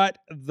 What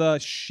the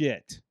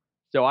shit?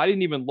 So I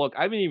didn't even look.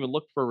 I haven't even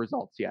looked for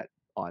results yet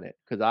on it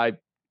because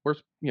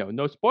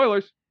no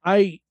spoilers.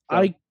 I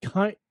Keep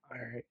kind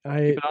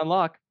it on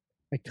lock.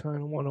 of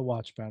want to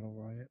watch Battle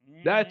Riot.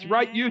 That's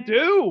right, you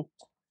do.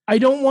 I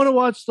don't want to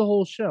watch the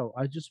whole show.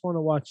 I just want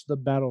to watch the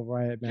Battle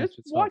Riot match Just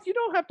itself. watch. You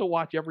don't have to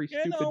watch every You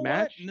stupid know what?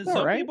 match. And It's some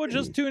all right. people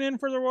just tune in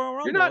for the Royal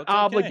Rumble. You're not It's okay.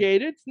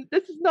 obligated.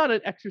 This is not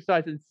an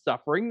exercise in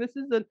suffering. This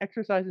is an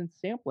exercise in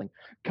sampling.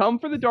 Come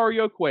for the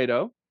Dario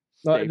Cueto.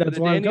 Stay for that's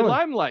the why I'm Danny going.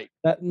 Limelight.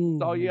 That,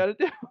 That's all you got to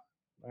do.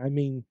 I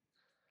mean,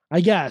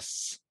 I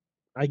guess.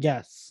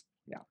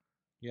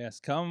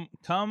 Yes, come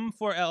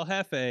for El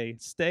Jefe,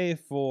 stay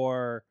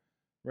for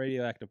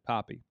Radioactive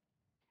Poppy.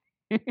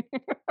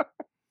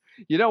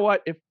 You know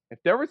what? If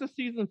there was a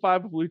season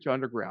 5 of Lucha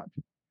Underground,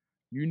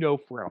 you know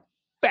for a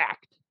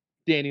fact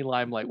Danny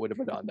Limelight would have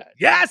been on that.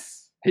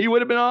 Yes! He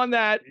would have been on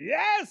that.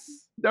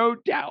 Yes! No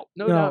doubt.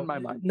 No doubt in my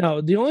mind.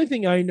 No, the only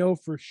thing I know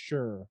for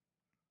sure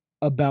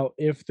about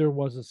if there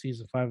was a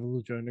season 5 of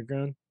Lucha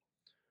Underground,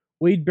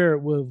 Wade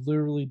Barrett would have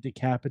literally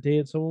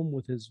decapitated someone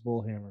with his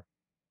bull hammer.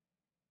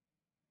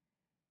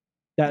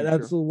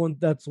 That's the one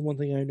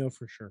thing I know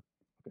for sure.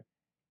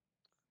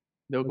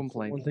 No That's the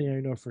complaints. one thing I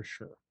know for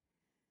sure.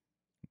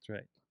 That's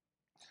right.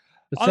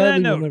 But On that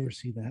sadly, we'll note, never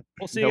see that.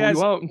 We'll see No, you we guys.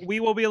 won't. We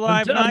will be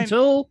live 9.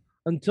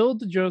 Until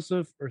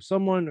DeJoseph or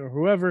someone or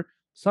whoever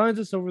signs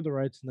us over the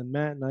rights, and then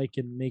Matt and I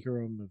can make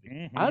our own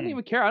movie. I don't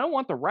even care. I don't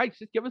want the rights.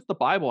 Just give us the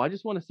Bible. I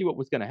just want to see what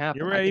was going to happen.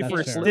 You're ready I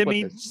for can't live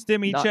with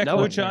Stimmy Not check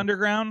knowing. Lucha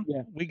Underground?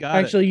 Yeah. We got it.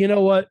 Actually, you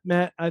know what,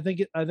 Matt? I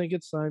think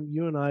it's time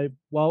you and I,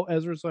 well,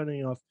 as we're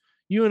signing off,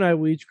 you and I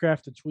will each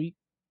craft a tweet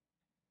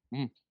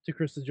to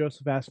Chris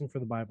DeJoseph asking for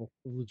the Bible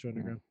of Lucha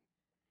Underground.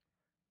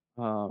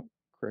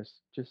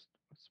 Chris, just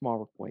a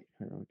small wait.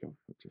 Here we go.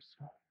 Just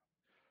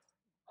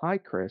hi,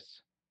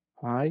 Chris.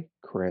 Hi,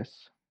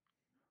 Chris.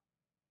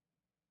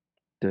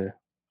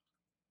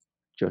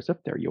 Joseph,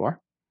 there you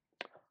are.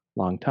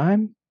 Long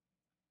time,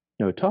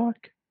 no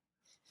talk.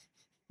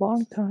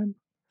 Long time.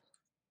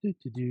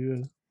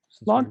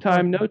 Long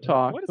time, no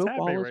talk. What is Hope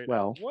happening all right is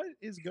well. now? What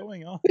is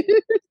going on?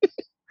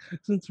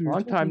 Since we were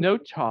Long time, talking no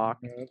talk.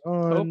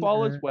 about Hope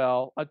all is Honor.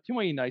 well. Too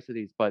many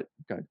niceties, but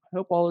good.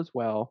 Hope all is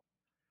well.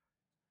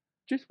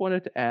 Just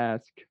wanted to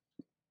ask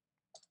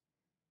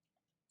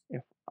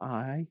if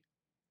I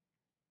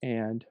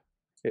and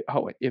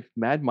if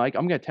Mad Mike,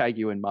 I'm gonna tag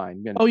you in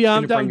mine. Oh yeah,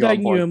 I'm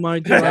tagging you in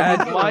mine too.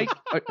 Mad Mike,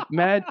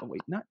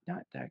 wait, not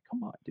that.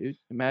 Come on, dude.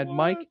 Mad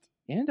Mike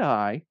and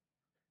I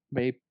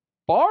may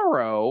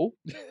borrow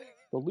the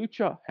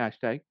Lucha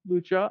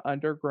 #Lucha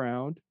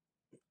Underground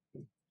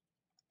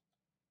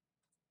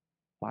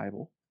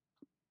Bible.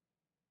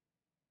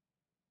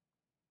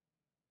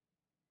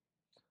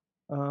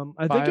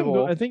 I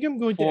think I'm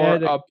going to For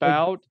add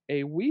about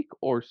a week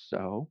or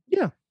so.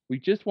 Yeah. We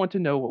just want to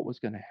know what was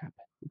going to happen.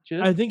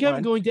 I think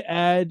I'm going to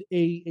add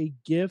a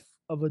GIF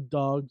of a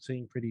dog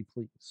saying "Pretty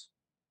Please."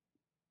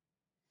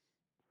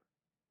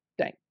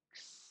 Thanks.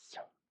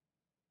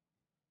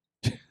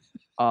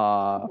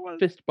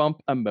 Fist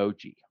bump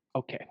emoji.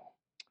 Okay.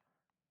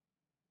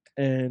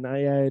 And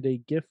I add a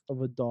GIF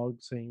of a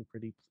dog saying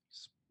 "Pretty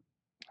Please."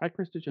 Hi,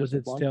 Chris With DeJoseph.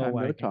 its Long tail time no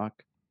wagging.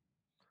 talk.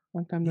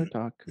 Long time no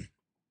talk.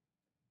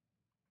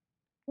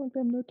 Long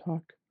time no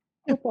talk.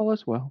 Hope all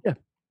is well. Yeah.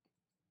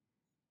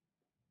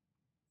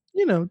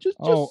 You know, just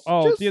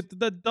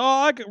the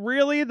dog?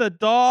 Really? The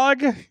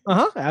dog?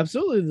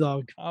 absolutely the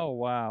dog. Oh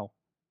wow.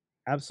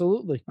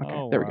 Absolutely. Okay,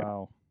 Oh there we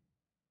wow.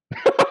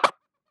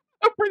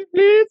 Pretty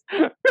please.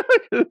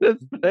 Look at this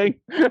thing.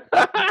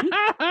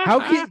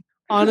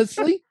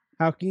 Honestly,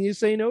 how can you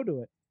say no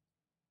to it?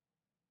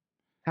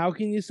 How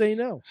can you say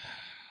no?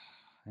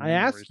 I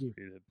ask you.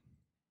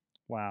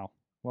 Wow.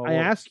 Well, I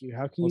ask you,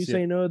 how can we'll you see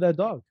say no to that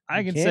dog? I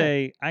You can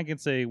can't.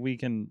 say we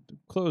can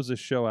close this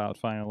show out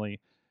finally.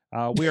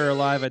 We are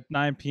live at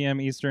 9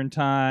 p.m. Eastern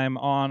Time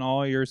on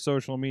all your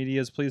social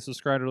medias. Please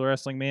subscribe to the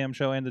Wrestling Mayhem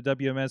Show and the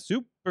WMS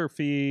Super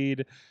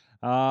Feed.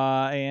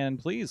 And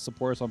please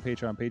support us on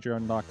Patreon,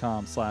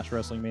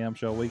 patreon.com/Wrestling Mayhem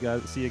Show. We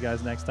see you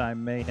guys next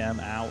time. Mayhem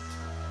out.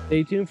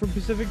 Stay tuned for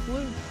Pacific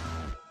Blue.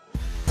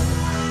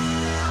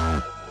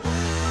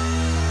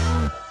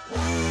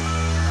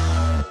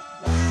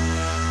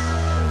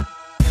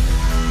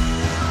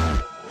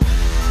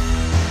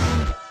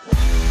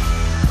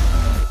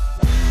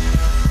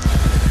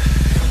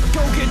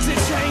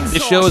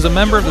 This show is a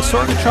member of the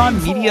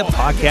Sorgatron Media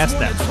Podcast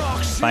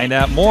Network. Find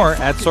out more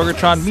at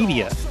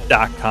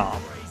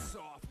sorgatronmedia.com.